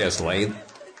seriously,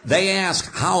 they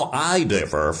ask how I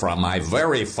differ from my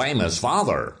very famous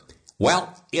father.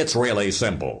 Well, it's really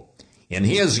simple. In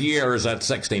his years at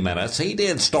 60 Minutes, he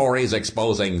did stories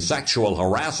exposing sexual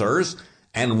harassers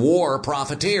and war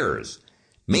profiteers.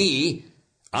 Me,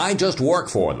 I just work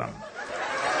for them.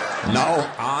 No,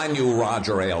 I knew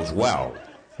Roger Ailes well.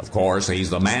 Of course,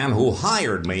 he's the man who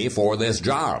hired me for this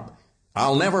job.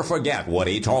 I'll never forget what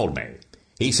he told me.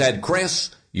 He said,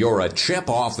 "Chris, you're a chip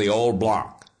off the old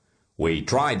block." We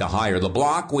tried to hire the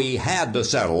block. We had to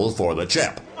settle for the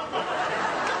chip.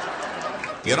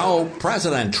 You know,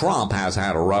 President Trump has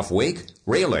had a rough week.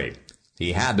 Really.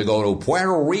 He had to go to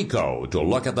Puerto Rico to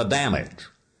look at the damage.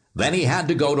 Then he had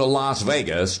to go to Las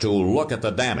Vegas to look at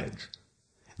the damage.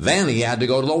 Then he had to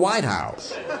go to the White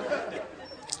House.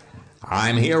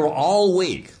 I'm here all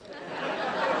week.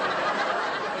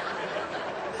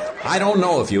 I don't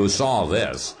know if you saw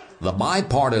this. The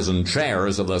bipartisan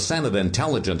chairs of the Senate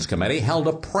Intelligence Committee held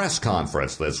a press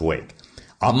conference this week.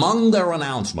 Among their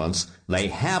announcements, they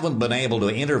haven't been able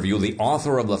to interview the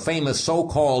author of the famous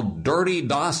so-called dirty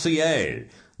dossier,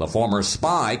 the former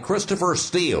spy Christopher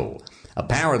Steele.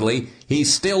 Apparently,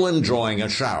 he's still enjoying a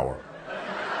shower.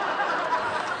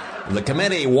 The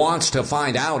committee wants to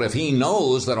find out if he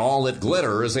knows that all that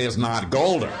glitters is not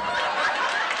golden.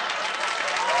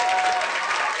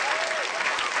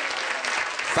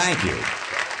 Thank you.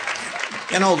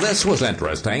 You know, this was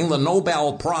interesting. The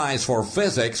Nobel Prize for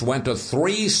Physics went to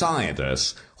 3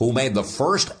 scientists who made the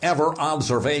first ever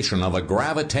observation of a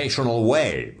gravitational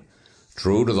wave.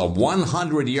 True to the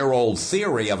 100-year-old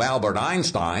theory of Albert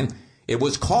Einstein, it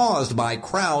was caused by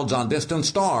crowds on distant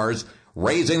stars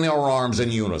raising their arms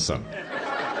in unison.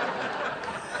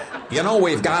 You know,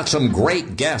 we've got some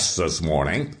great guests this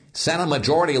morning. Senate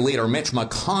Majority Leader Mitch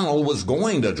McConnell was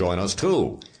going to join us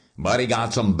too, but he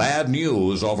got some bad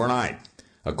news overnight.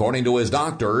 According to his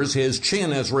doctors, his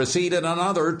chin has receded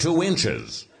another 2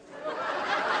 inches.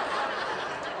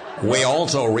 We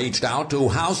also reached out to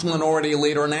House Minority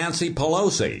Leader Nancy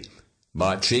Pelosi,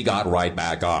 but she got right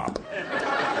back up.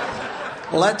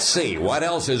 Let's see what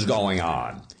else is going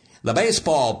on. The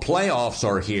baseball playoffs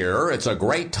are here. It's a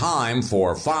great time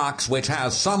for Fox, which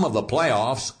has some of the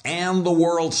playoffs and the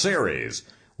World Series,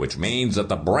 which means that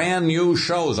the brand new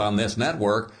shows on this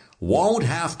network won't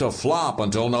have to flop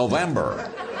until November.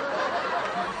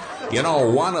 You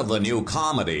know, one of the new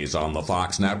comedies on the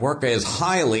Fox network is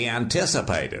highly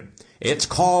anticipated. It's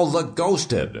called The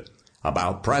Ghosted,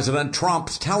 about President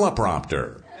Trump's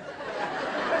teleprompter.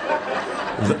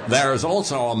 There's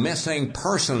also a missing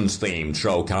persons themed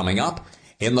show coming up.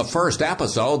 In the first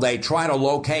episode, they try to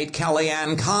locate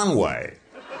Kellyanne Conway.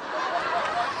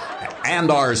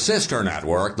 And our sister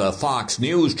network, the Fox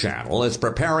News Channel, is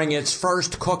preparing its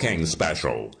first cooking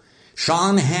special.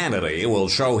 Sean Hannity will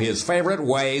show his favorite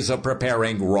ways of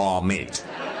preparing raw meat.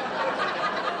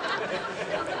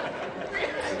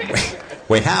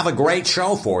 We have a great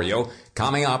show for you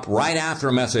coming up right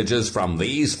after messages from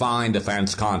these fine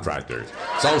defense contractors.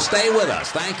 So stay with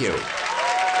us. Thank you.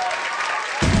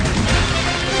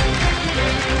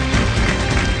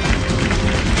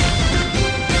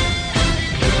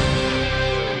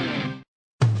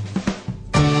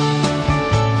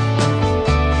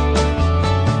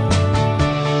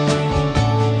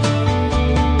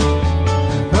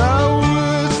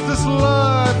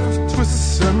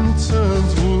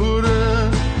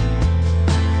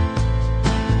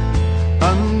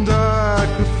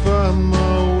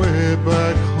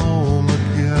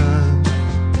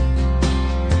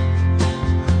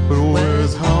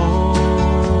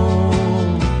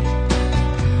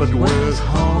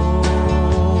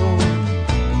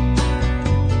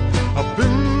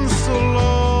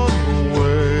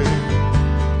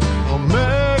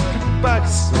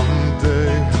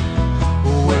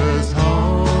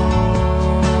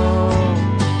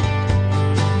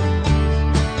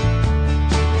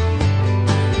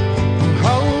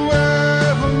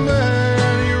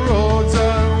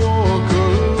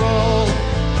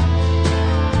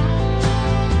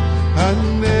 I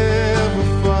never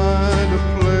find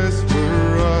a place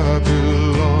where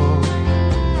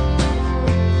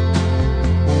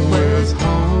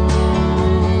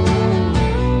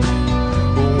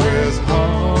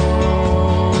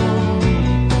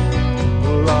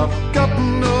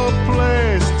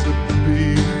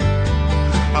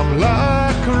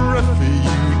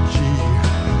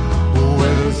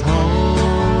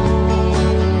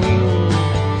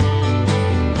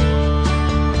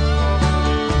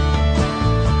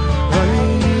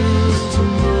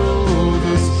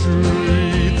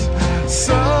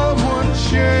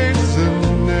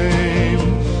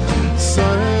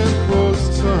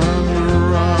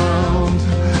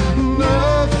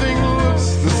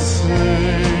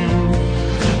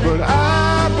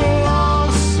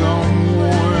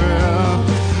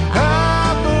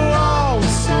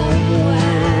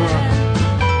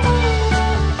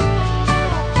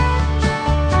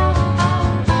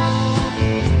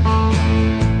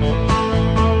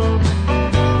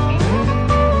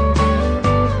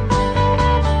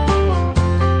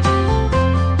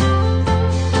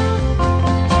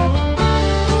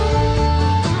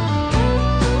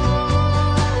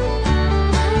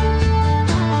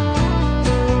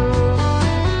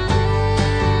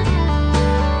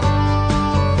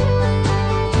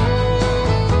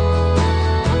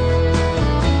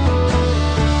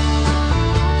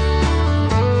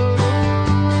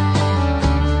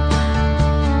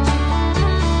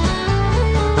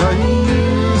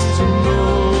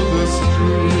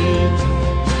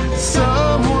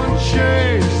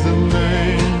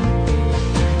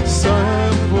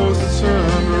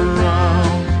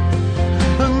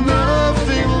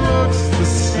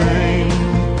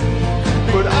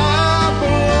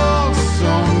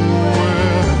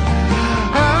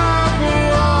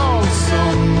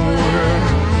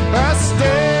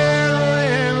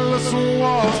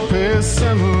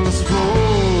endless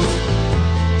floors.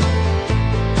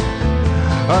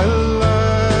 I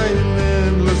lie in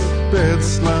endless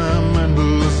beds, slam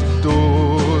endless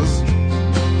doors.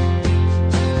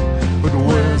 But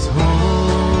where's home?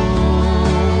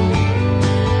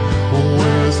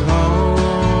 Where's home?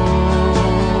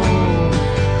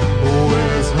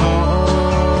 Where's home?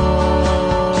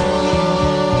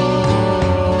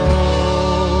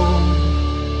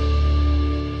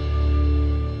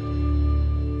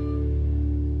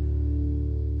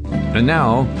 And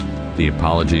now, the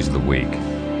apologies of the week.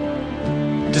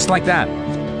 Just like that.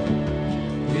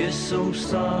 We're so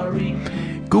sorry.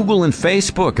 Google and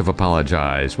Facebook have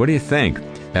apologized. What do you think?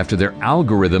 After their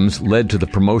algorithms led to the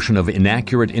promotion of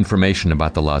inaccurate information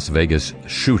about the Las Vegas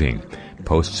shooting.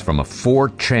 Posts from a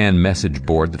 4chan message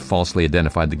board that falsely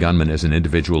identified the gunman as an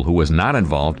individual who was not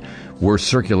involved were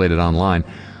circulated online.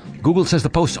 Google says the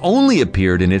posts only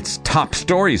appeared in its top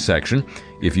stories section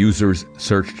if users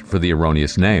searched for the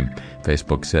erroneous name.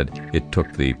 Facebook said it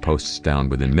took the posts down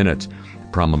within minutes.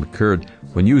 The problem occurred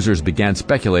when users began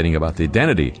speculating about the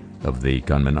identity of the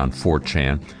gunman on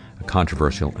 4chan, a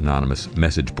controversial anonymous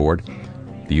message board.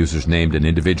 The users named an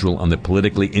individual on the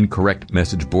politically incorrect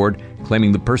message board,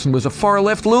 claiming the person was a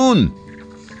far-left loon.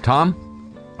 Tom?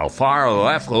 A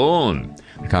far-left loon.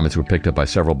 The comments were picked up by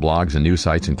several blogs and news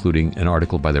sites, including an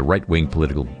article by the right-wing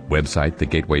political website, The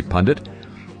Gateway Pundit.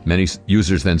 Many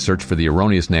users then searched for the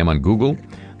erroneous name on Google.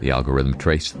 The algorithm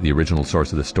traced the original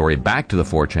source of the story back to the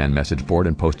 4chan message board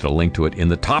and posted a link to it in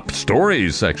the top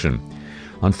stories section.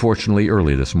 Unfortunately,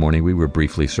 early this morning, we were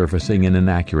briefly surfacing an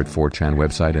inaccurate 4chan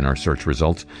website in our search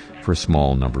results for a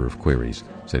small number of queries,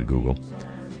 said Google.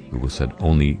 Google said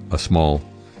only a small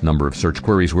number of search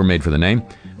queries were made for the name,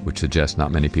 which suggests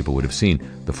not many people would have seen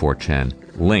the 4chan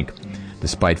link.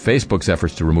 Despite Facebook's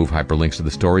efforts to remove hyperlinks to the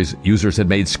stories, users had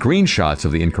made screenshots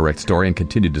of the incorrect story and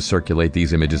continued to circulate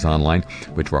these images online,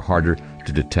 which were harder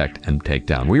to detect and take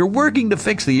down. We are working to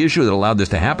fix the issue that allowed this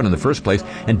to happen in the first place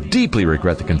and deeply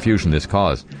regret the confusion this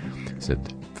caused,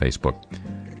 said Facebook.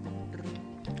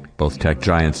 Both tech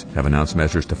giants have announced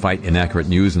measures to fight inaccurate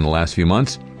news in the last few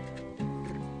months.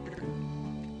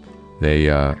 They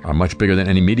are much bigger than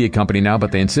any media company now,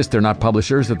 but they insist they're not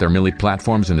publishers, that they're merely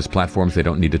platforms, and as platforms they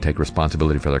don't need to take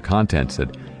responsibility for their content,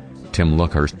 said Tim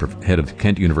Luckhurst, head of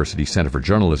Kent University Center for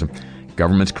Journalism.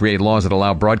 Governments create laws that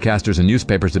allow broadcasters and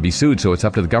newspapers to be sued, so it's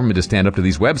up to the government to stand up to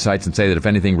these websites and say that if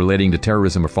anything relating to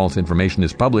terrorism or false information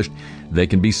is published, they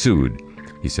can be sued,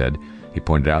 he said. He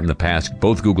pointed out in the past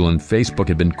both Google and Facebook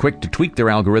had been quick to tweak their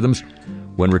algorithms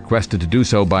when requested to do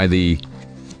so by the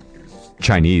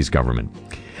Chinese government.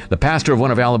 The pastor of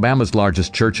one of Alabama's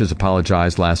largest churches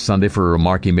apologized last Sunday for a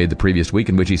remark he made the previous week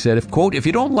in which he said, if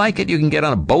you don't like it, you can get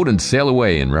on a boat and sail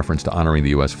away, in reference to honoring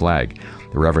the U.S. flag.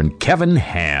 The Reverend Kevin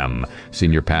Ham,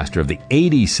 senior pastor of the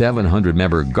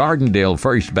 8,700-member Gardendale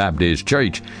First Baptist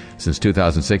Church since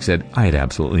 2006, said, I had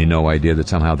absolutely no idea that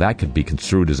somehow that could be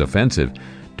construed as offensive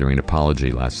during an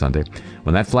apology last Sunday.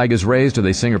 When that flag is raised or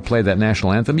they sing or play that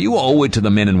national anthem, you owe it to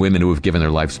the men and women who have given their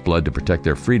life's blood to protect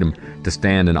their freedom to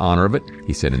stand in honor of it,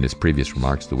 he said in his previous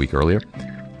remarks the week earlier.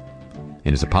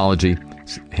 In his apology,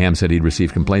 Ham said he'd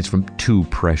received complaints from 2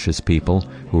 precious people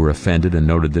who were offended and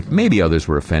noted that maybe others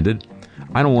were offended.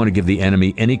 I don't want to give the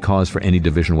enemy any cause for any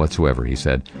division whatsoever, he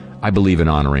said. I believe in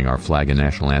honoring our flag and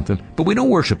national anthem, but we don't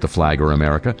worship the flag or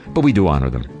America, but we do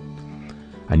honor them.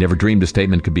 I never dreamed a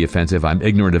statement could be offensive. I'm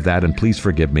ignorant of that, and please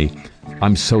forgive me.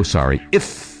 I'm so sorry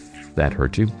if that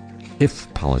hurt you. If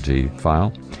apology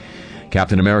file.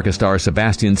 Captain America star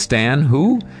Sebastian Stan,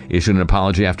 who issued an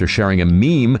apology after sharing a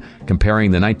meme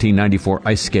comparing the 1994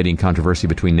 ice skating controversy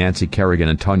between Nancy Kerrigan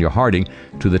and Tonya Harding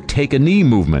to the Take a Knee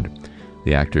movement.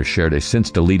 The actor shared a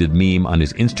since-deleted meme on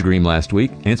his Instagram last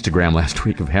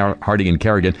week of Harding and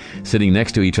Kerrigan sitting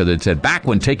next to each other that said, back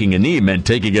when taking a knee meant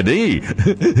taking a knee.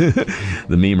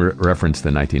 The meme referenced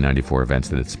the 1994 events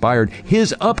that inspired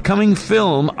his upcoming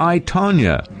film, I,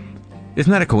 Tonya.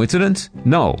 Isn't that a coincidence?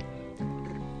 No.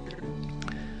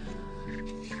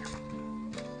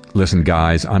 Listen,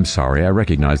 guys, I'm sorry. I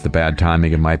recognize the bad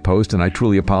timing of my post, and I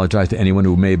truly apologize to anyone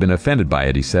who may have been offended by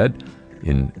it, he said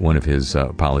in one of his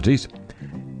apologies.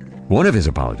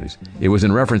 It was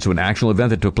in reference to an actual event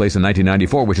that took place in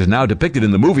 1994, which is now depicted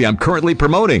in the movie I'm currently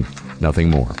promoting. Nothing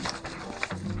more.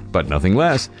 But nothing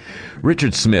less.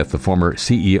 Richard Smith, the former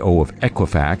CEO of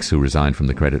Equifax, who resigned from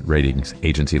the credit ratings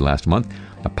agency last month,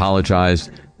 apologized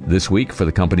this week for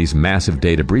the company's massive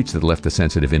data breach that left the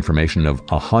sensitive information of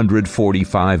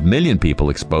 145 million people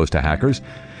exposed to hackers.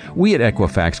 We at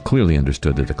Equifax clearly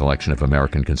understood that the collection of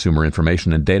American consumer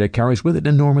information and data carries with it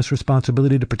enormous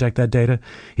responsibility to protect that data,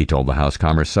 he told the House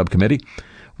Commerce Subcommittee.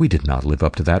 We did not live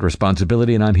up to that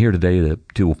responsibility, and I'm here today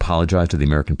to apologize to the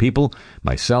American people,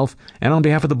 myself, and on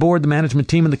behalf of the board, the management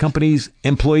team, and the company's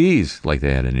employees, like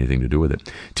they had anything to do with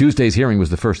it. Tuesday's hearing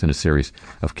was the first in a series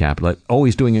of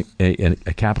always doing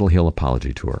a Capitol Hill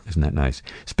apology tour. Isn't that nice?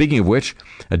 Speaking of which,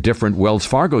 a different Wells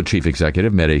Fargo chief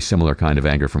executive met a similar kind of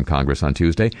anger from Congress on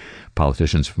Tuesday.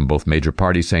 Politicians from both major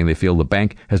parties saying they feel the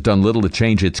bank has done little to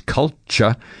change its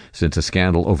culture since a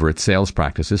scandal over its sales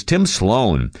practices. Tim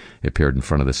Sloan appeared in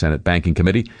front of the Senate Banking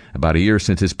Committee about a year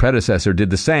since his predecessor did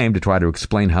the same to try to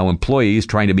explain how employees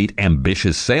trying to meet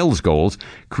ambitious sales goals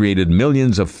created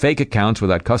millions of fake accounts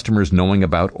without customers knowing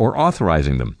about or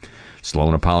authorizing them.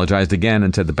 Sloan apologized again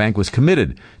and said the bank was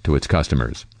committed to its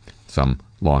customers. Some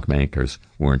lawmakers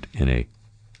weren't in a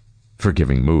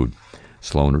forgiving mood.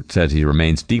 Sloan says he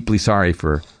remains deeply sorry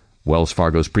for Wells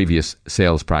Fargo's previous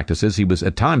sales practices. He was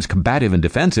at times combative and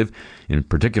defensive. In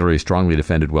particular, he strongly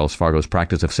defended Wells Fargo's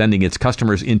practice of sending its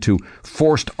customers into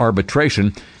forced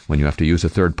arbitration when you have to use a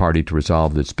third party to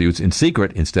resolve disputes in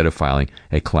secret instead of filing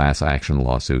a class action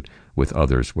lawsuit with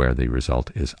others where the result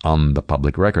is on the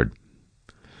public record.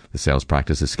 The sales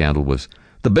practices scandal was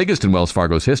the biggest in Wells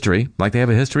Fargo's history, like they have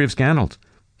a history of scandals.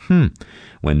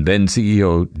 When then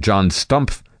CEO John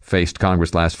Stumpf faced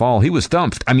Congress last fall, he was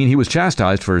stumped. He was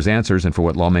chastised for his answers and for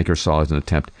what lawmakers saw as an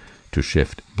attempt to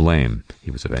shift blame. He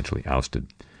was eventually ousted.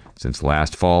 Since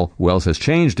last fall, Wells has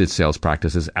changed its sales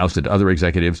practices, ousted other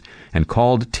executives, and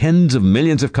called tens of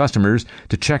millions of customers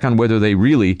to check on whether they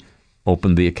really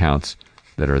opened the accounts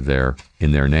that are there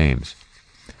in their names.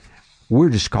 We're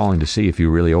just calling to see if you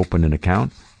really opened an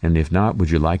account, and if not,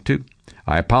 would you like to?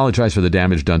 I apologize for the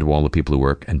damage done to all the people who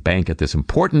work and bank at this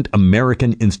important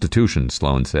American institution,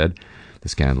 Sloan said. The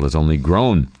scandal has only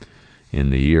grown in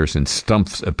the year since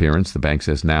Stumpf's appearance. The bank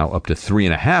says now up to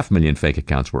 3.5 million fake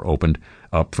accounts were opened,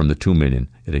 up from the 2 million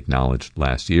it acknowledged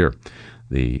last year.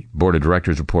 The board of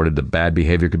directors reported that bad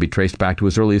behavior could be traced back to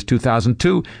as early as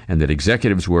 2002 and that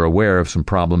executives were aware of some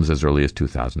problems as early as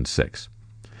 2006.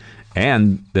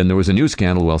 And then there was a new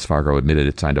scandal. Wells Fargo admitted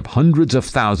it signed up hundreds of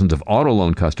thousands of auto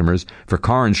loan customers for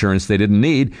car insurance they didn't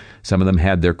need. Some of them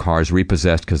had their cars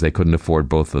repossessed because they couldn't afford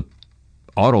both the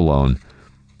auto loan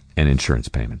and insurance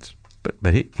payments.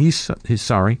 But he's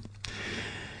sorry.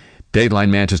 Dateline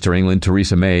Manchester, England.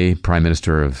 Theresa May, Prime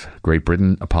Minister of Great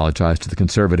Britain, apologized to the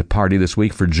Conservative Party this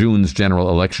week for June's general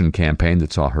election campaign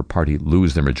that saw her party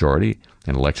lose their majority,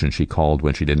 an election she called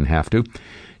when she didn't have to.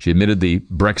 She admitted the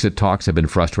Brexit talks have been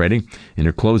frustrating. In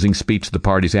her closing speech to the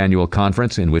party's annual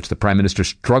conference, in which the Prime Minister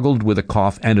struggled with a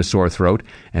cough and a sore throat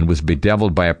and was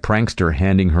bedeviled by a prankster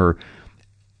handing her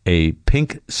a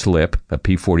pink slip, a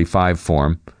P45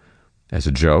 form, as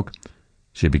a joke,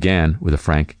 she began with a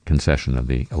frank concession of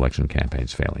the election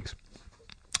campaign's failings.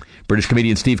 British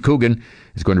comedian Steve Coogan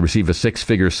is going to receive a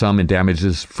six-figure sum in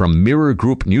damages from Mirror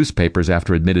Group newspapers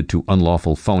after admitted to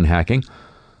unlawful phone hacking.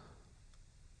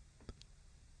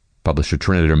 Publisher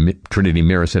Trinity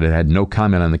Mirror said it had no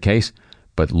comment on the case,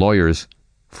 but lawyers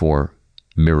for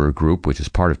Mirror Group, which is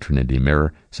part of Trinity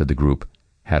Mirror, said the group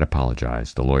had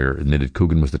apologized. The lawyer admitted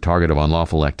Coogan was the target of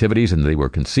unlawful activities and they were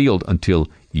concealed until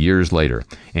years later.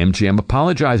 MGM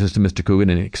apologizes to Mr. Coogan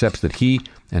and accepts that he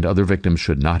and other victims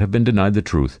should not have been denied the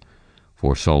truth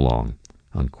for so long,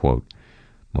 unquote.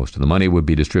 Most of the money would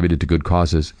be distributed to good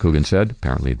causes, Coogan said.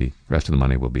 Apparently the rest of the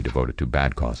money will be devoted to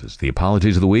bad causes. The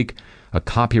apologies of the week, a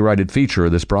copyrighted feature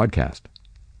of this broadcast.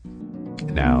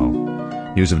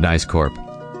 Now, news of Nice Corp.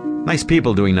 Nice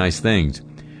people doing nice things.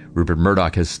 Rupert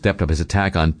Murdoch has stepped up his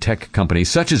attack on tech companies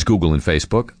such as Google and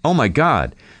Facebook. Oh my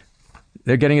God.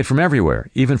 They're getting it from everywhere,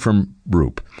 even from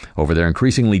Rupe, over their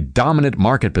increasingly dominant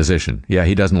market position. Yeah,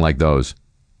 he doesn't like those.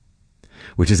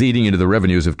 Which is eating into the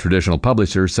revenues of traditional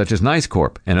publishers such as Nice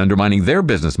Corp and undermining their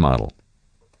business model.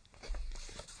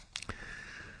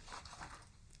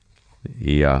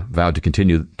 He vowed to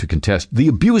continue to contest the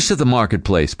abuse of the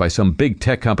marketplace by some big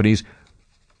tech companies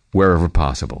wherever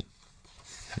possible.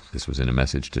 This was in a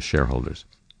message to shareholders.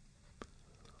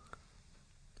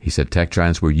 He said tech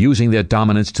giants were using their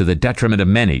dominance to the detriment of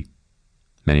many.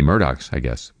 Many Murdochs, I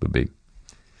guess, would be.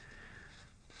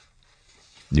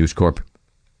 News Corp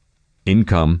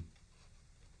income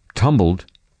tumbled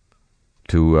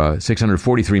to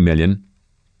 $643 million,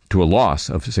 to a loss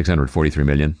of $643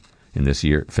 million in this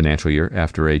year, financial year,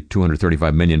 after a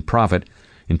 $235 million profit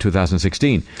in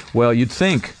 2016. Well, you'd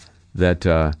think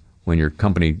that when your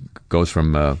company goes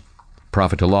from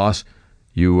profit to loss,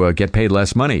 you get paid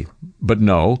less money. But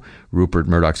no, Rupert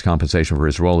Murdoch's compensation for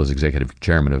his role as executive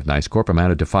chairman of Nice Corp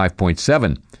amounted to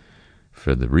 5.7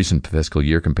 for the recent fiscal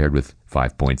year compared with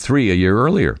 5.3 a year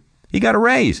earlier. He got a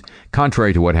raise,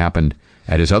 contrary to what happened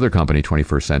at his other company,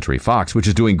 21st Century Fox, which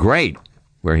is doing great,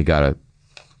 where he got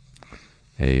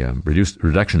a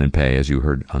reduction in pay, as you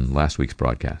heard on last week's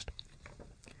broadcast.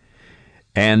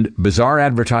 And bizarre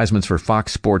advertisements for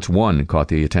Fox Sports 1 caught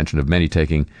the attention of many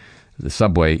taking the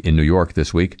subway in New York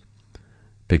this week.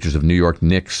 Pictures of New York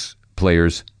Knicks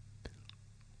players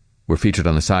were featured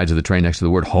on the sides of the train next to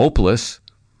the word hopeless.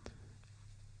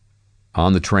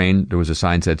 On the train, there was a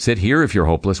sign that said, "Sit here if you're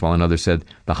hopeless," while another said,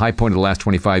 "The high point of the last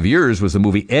 25 years was the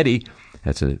movie Eddie."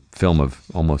 That's a film of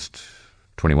almost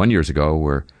 21 years ago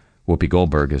where Whoopi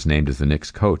Goldberg is named as the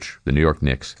Knicks coach, the New York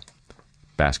Knicks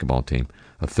basketball team.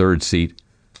 A third seat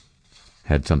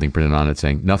had something printed on it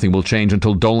saying, "Nothing will change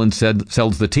until Dolan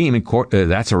sells the team."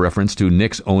 That's a reference to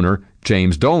Knicks owner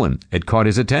James Dolan. It caught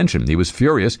his attention. He was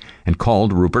furious and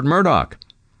called Rupert Murdoch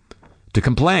to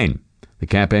complain. The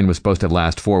campaign was supposed to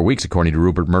last 4 weeks, according to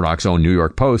Rupert Murdoch's own New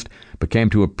York Post, but came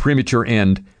to a premature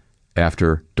end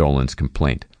after Dolan's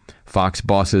complaint. Fox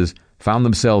bosses found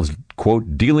themselves,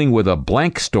 quote, "dealing with a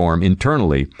blank storm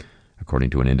internally,"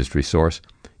 according to an industry source.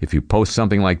 If you post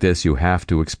something like this, you have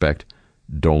to expect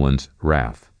Dolan's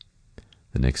wrath.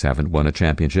 The Knicks haven't won a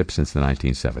championship since the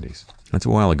 1970s. That's a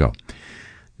while ago.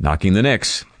 Knocking the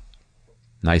Knicks.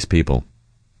 Nice people.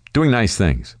 Doing nice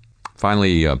things.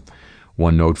 Finally,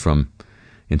 one note from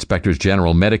Inspectors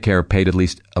General. Medicare paid at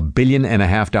least $1.5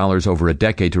 billion over a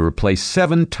decade to replace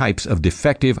 7 types of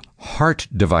defective heart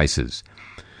devices.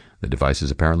 The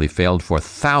devices apparently failed for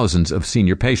thousands of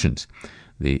senior patients.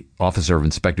 The Officer of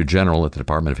Inspector General at the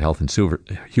Department of Health and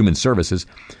Human Services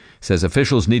says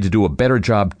officials need to do a better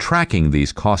job tracking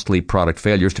these costly product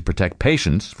failures to protect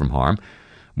patients from harm.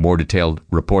 More detailed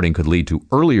reporting could lead to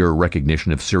earlier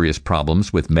recognition of serious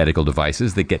problems with medical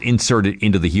devices that get inserted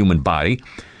into the human body,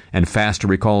 and faster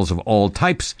recalls of all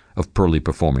types of poorly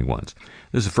performing ones.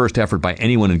 This is the first effort by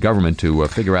anyone in government to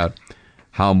figure out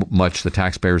how much the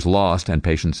taxpayers lost and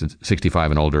patients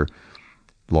 65 and older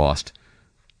lost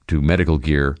to medical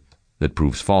gear that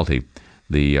proves faulty.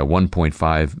 The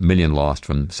 $1.5 million lost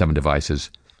from 7 devices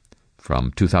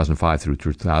from 2005 through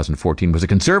 2014 was a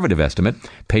conservative estimate.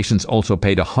 Patients also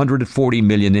paid $140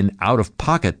 million in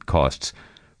out-of-pocket costs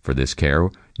for this care.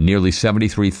 Nearly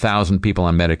 73,000 people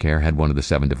on Medicare had one of the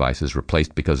 7 devices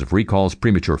replaced because of recalls,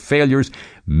 premature failures,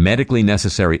 medically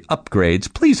necessary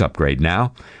upgrades, please upgrade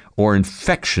now, or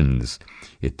infections.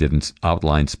 It didn't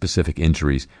outline specific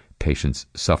injuries patients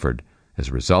suffered as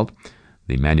a result.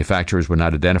 The manufacturers were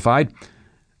not identified,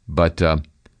 but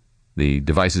the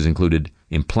devices included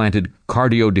implanted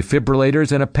cardio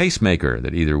defibrillators and a pacemaker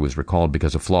that either was recalled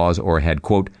because of flaws or had,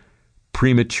 quote,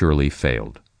 prematurely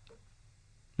failed.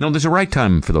 No, there's a right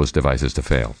time for those devices to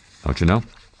fail, don't you know?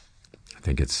 I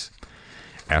think it's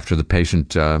after the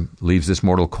patient leaves this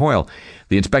mortal coil.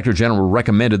 The Inspector General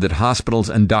recommended that hospitals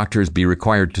and doctors be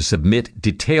required to submit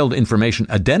detailed information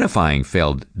identifying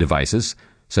failed devices,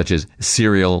 such as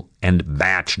serial and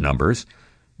batch numbers,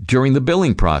 during the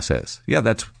billing process. Yeah,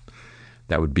 that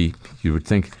would be, you would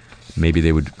think maybe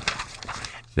they would.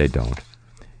 They don't.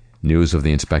 News of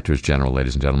the Inspectors General,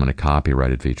 ladies and gentlemen, a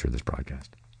copyrighted feature of this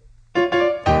broadcast.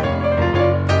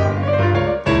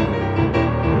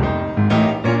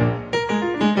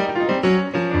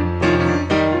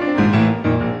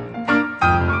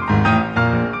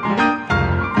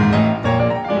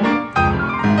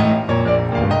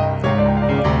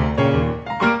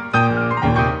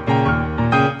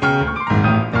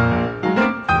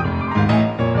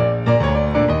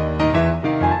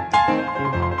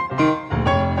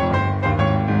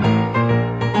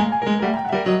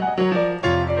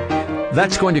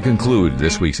 That's going to conclude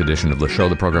this week's edition of the show.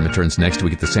 The program returns next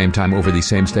week at the same time over these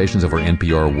same stations over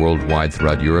NPR worldwide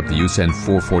throughout Europe, the USEN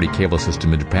 440 cable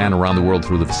system in Japan, around the world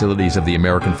through the facilities of the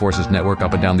American Forces Network,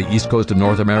 up and down the east coast of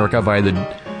North America via the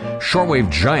shortwave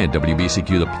giant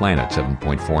WBCQ The Planet,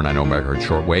 7.49 megahertz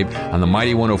shortwave, on the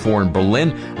mighty 104 in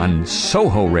Berlin, on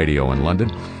Soho Radio in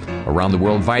London, around the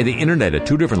world via the internet at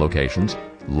 2 different locations,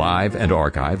 live and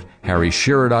archived,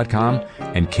 harryshearer.com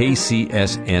and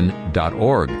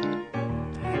kcsn.org.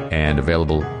 And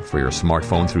available for your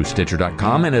smartphone through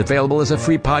Stitcher.com, and available as a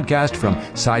free podcast from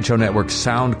Sideshow Network,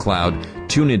 SoundCloud,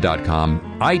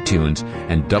 TuneIn.com, iTunes,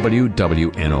 and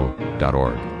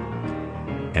WWNO.org.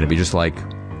 And it'd be just like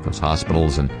those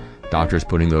hospitals and doctors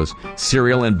putting those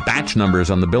serial and batch numbers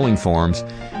on the billing forms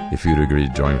if you'd agree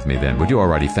to join with me then. Would you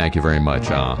already? Thank you very much.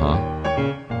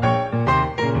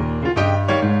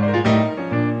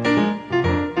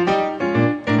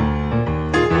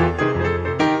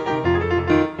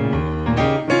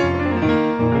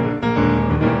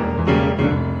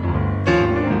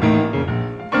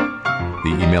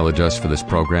 Email address for this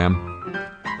program,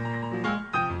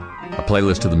 a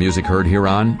playlist of the music heard here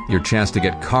on, your chance to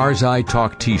get Cars I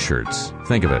Talk t-shirts.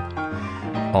 Think of it.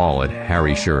 All at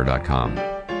harryshearer.com.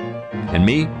 And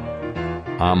me?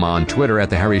 I'm on Twitter at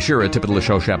the Harry Shearer, tip of the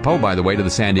show chapeau, by the way, to the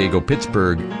San Diego,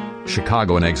 Pittsburgh,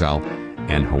 Chicago in exile,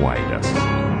 and Hawaii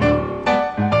desks.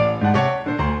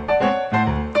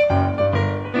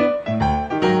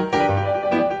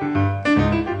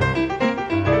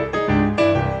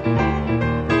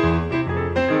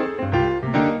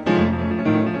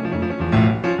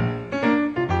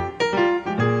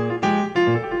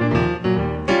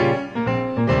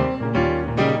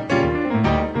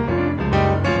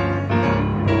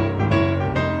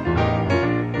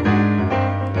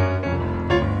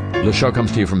 The show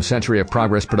comes to you from Century of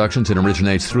Progress Productions and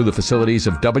originates through the facilities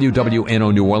of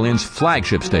WWNO New Orleans,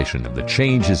 flagship station of the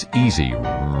Change is Easy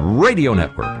radio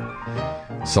network.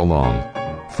 So long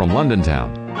from London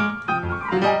town.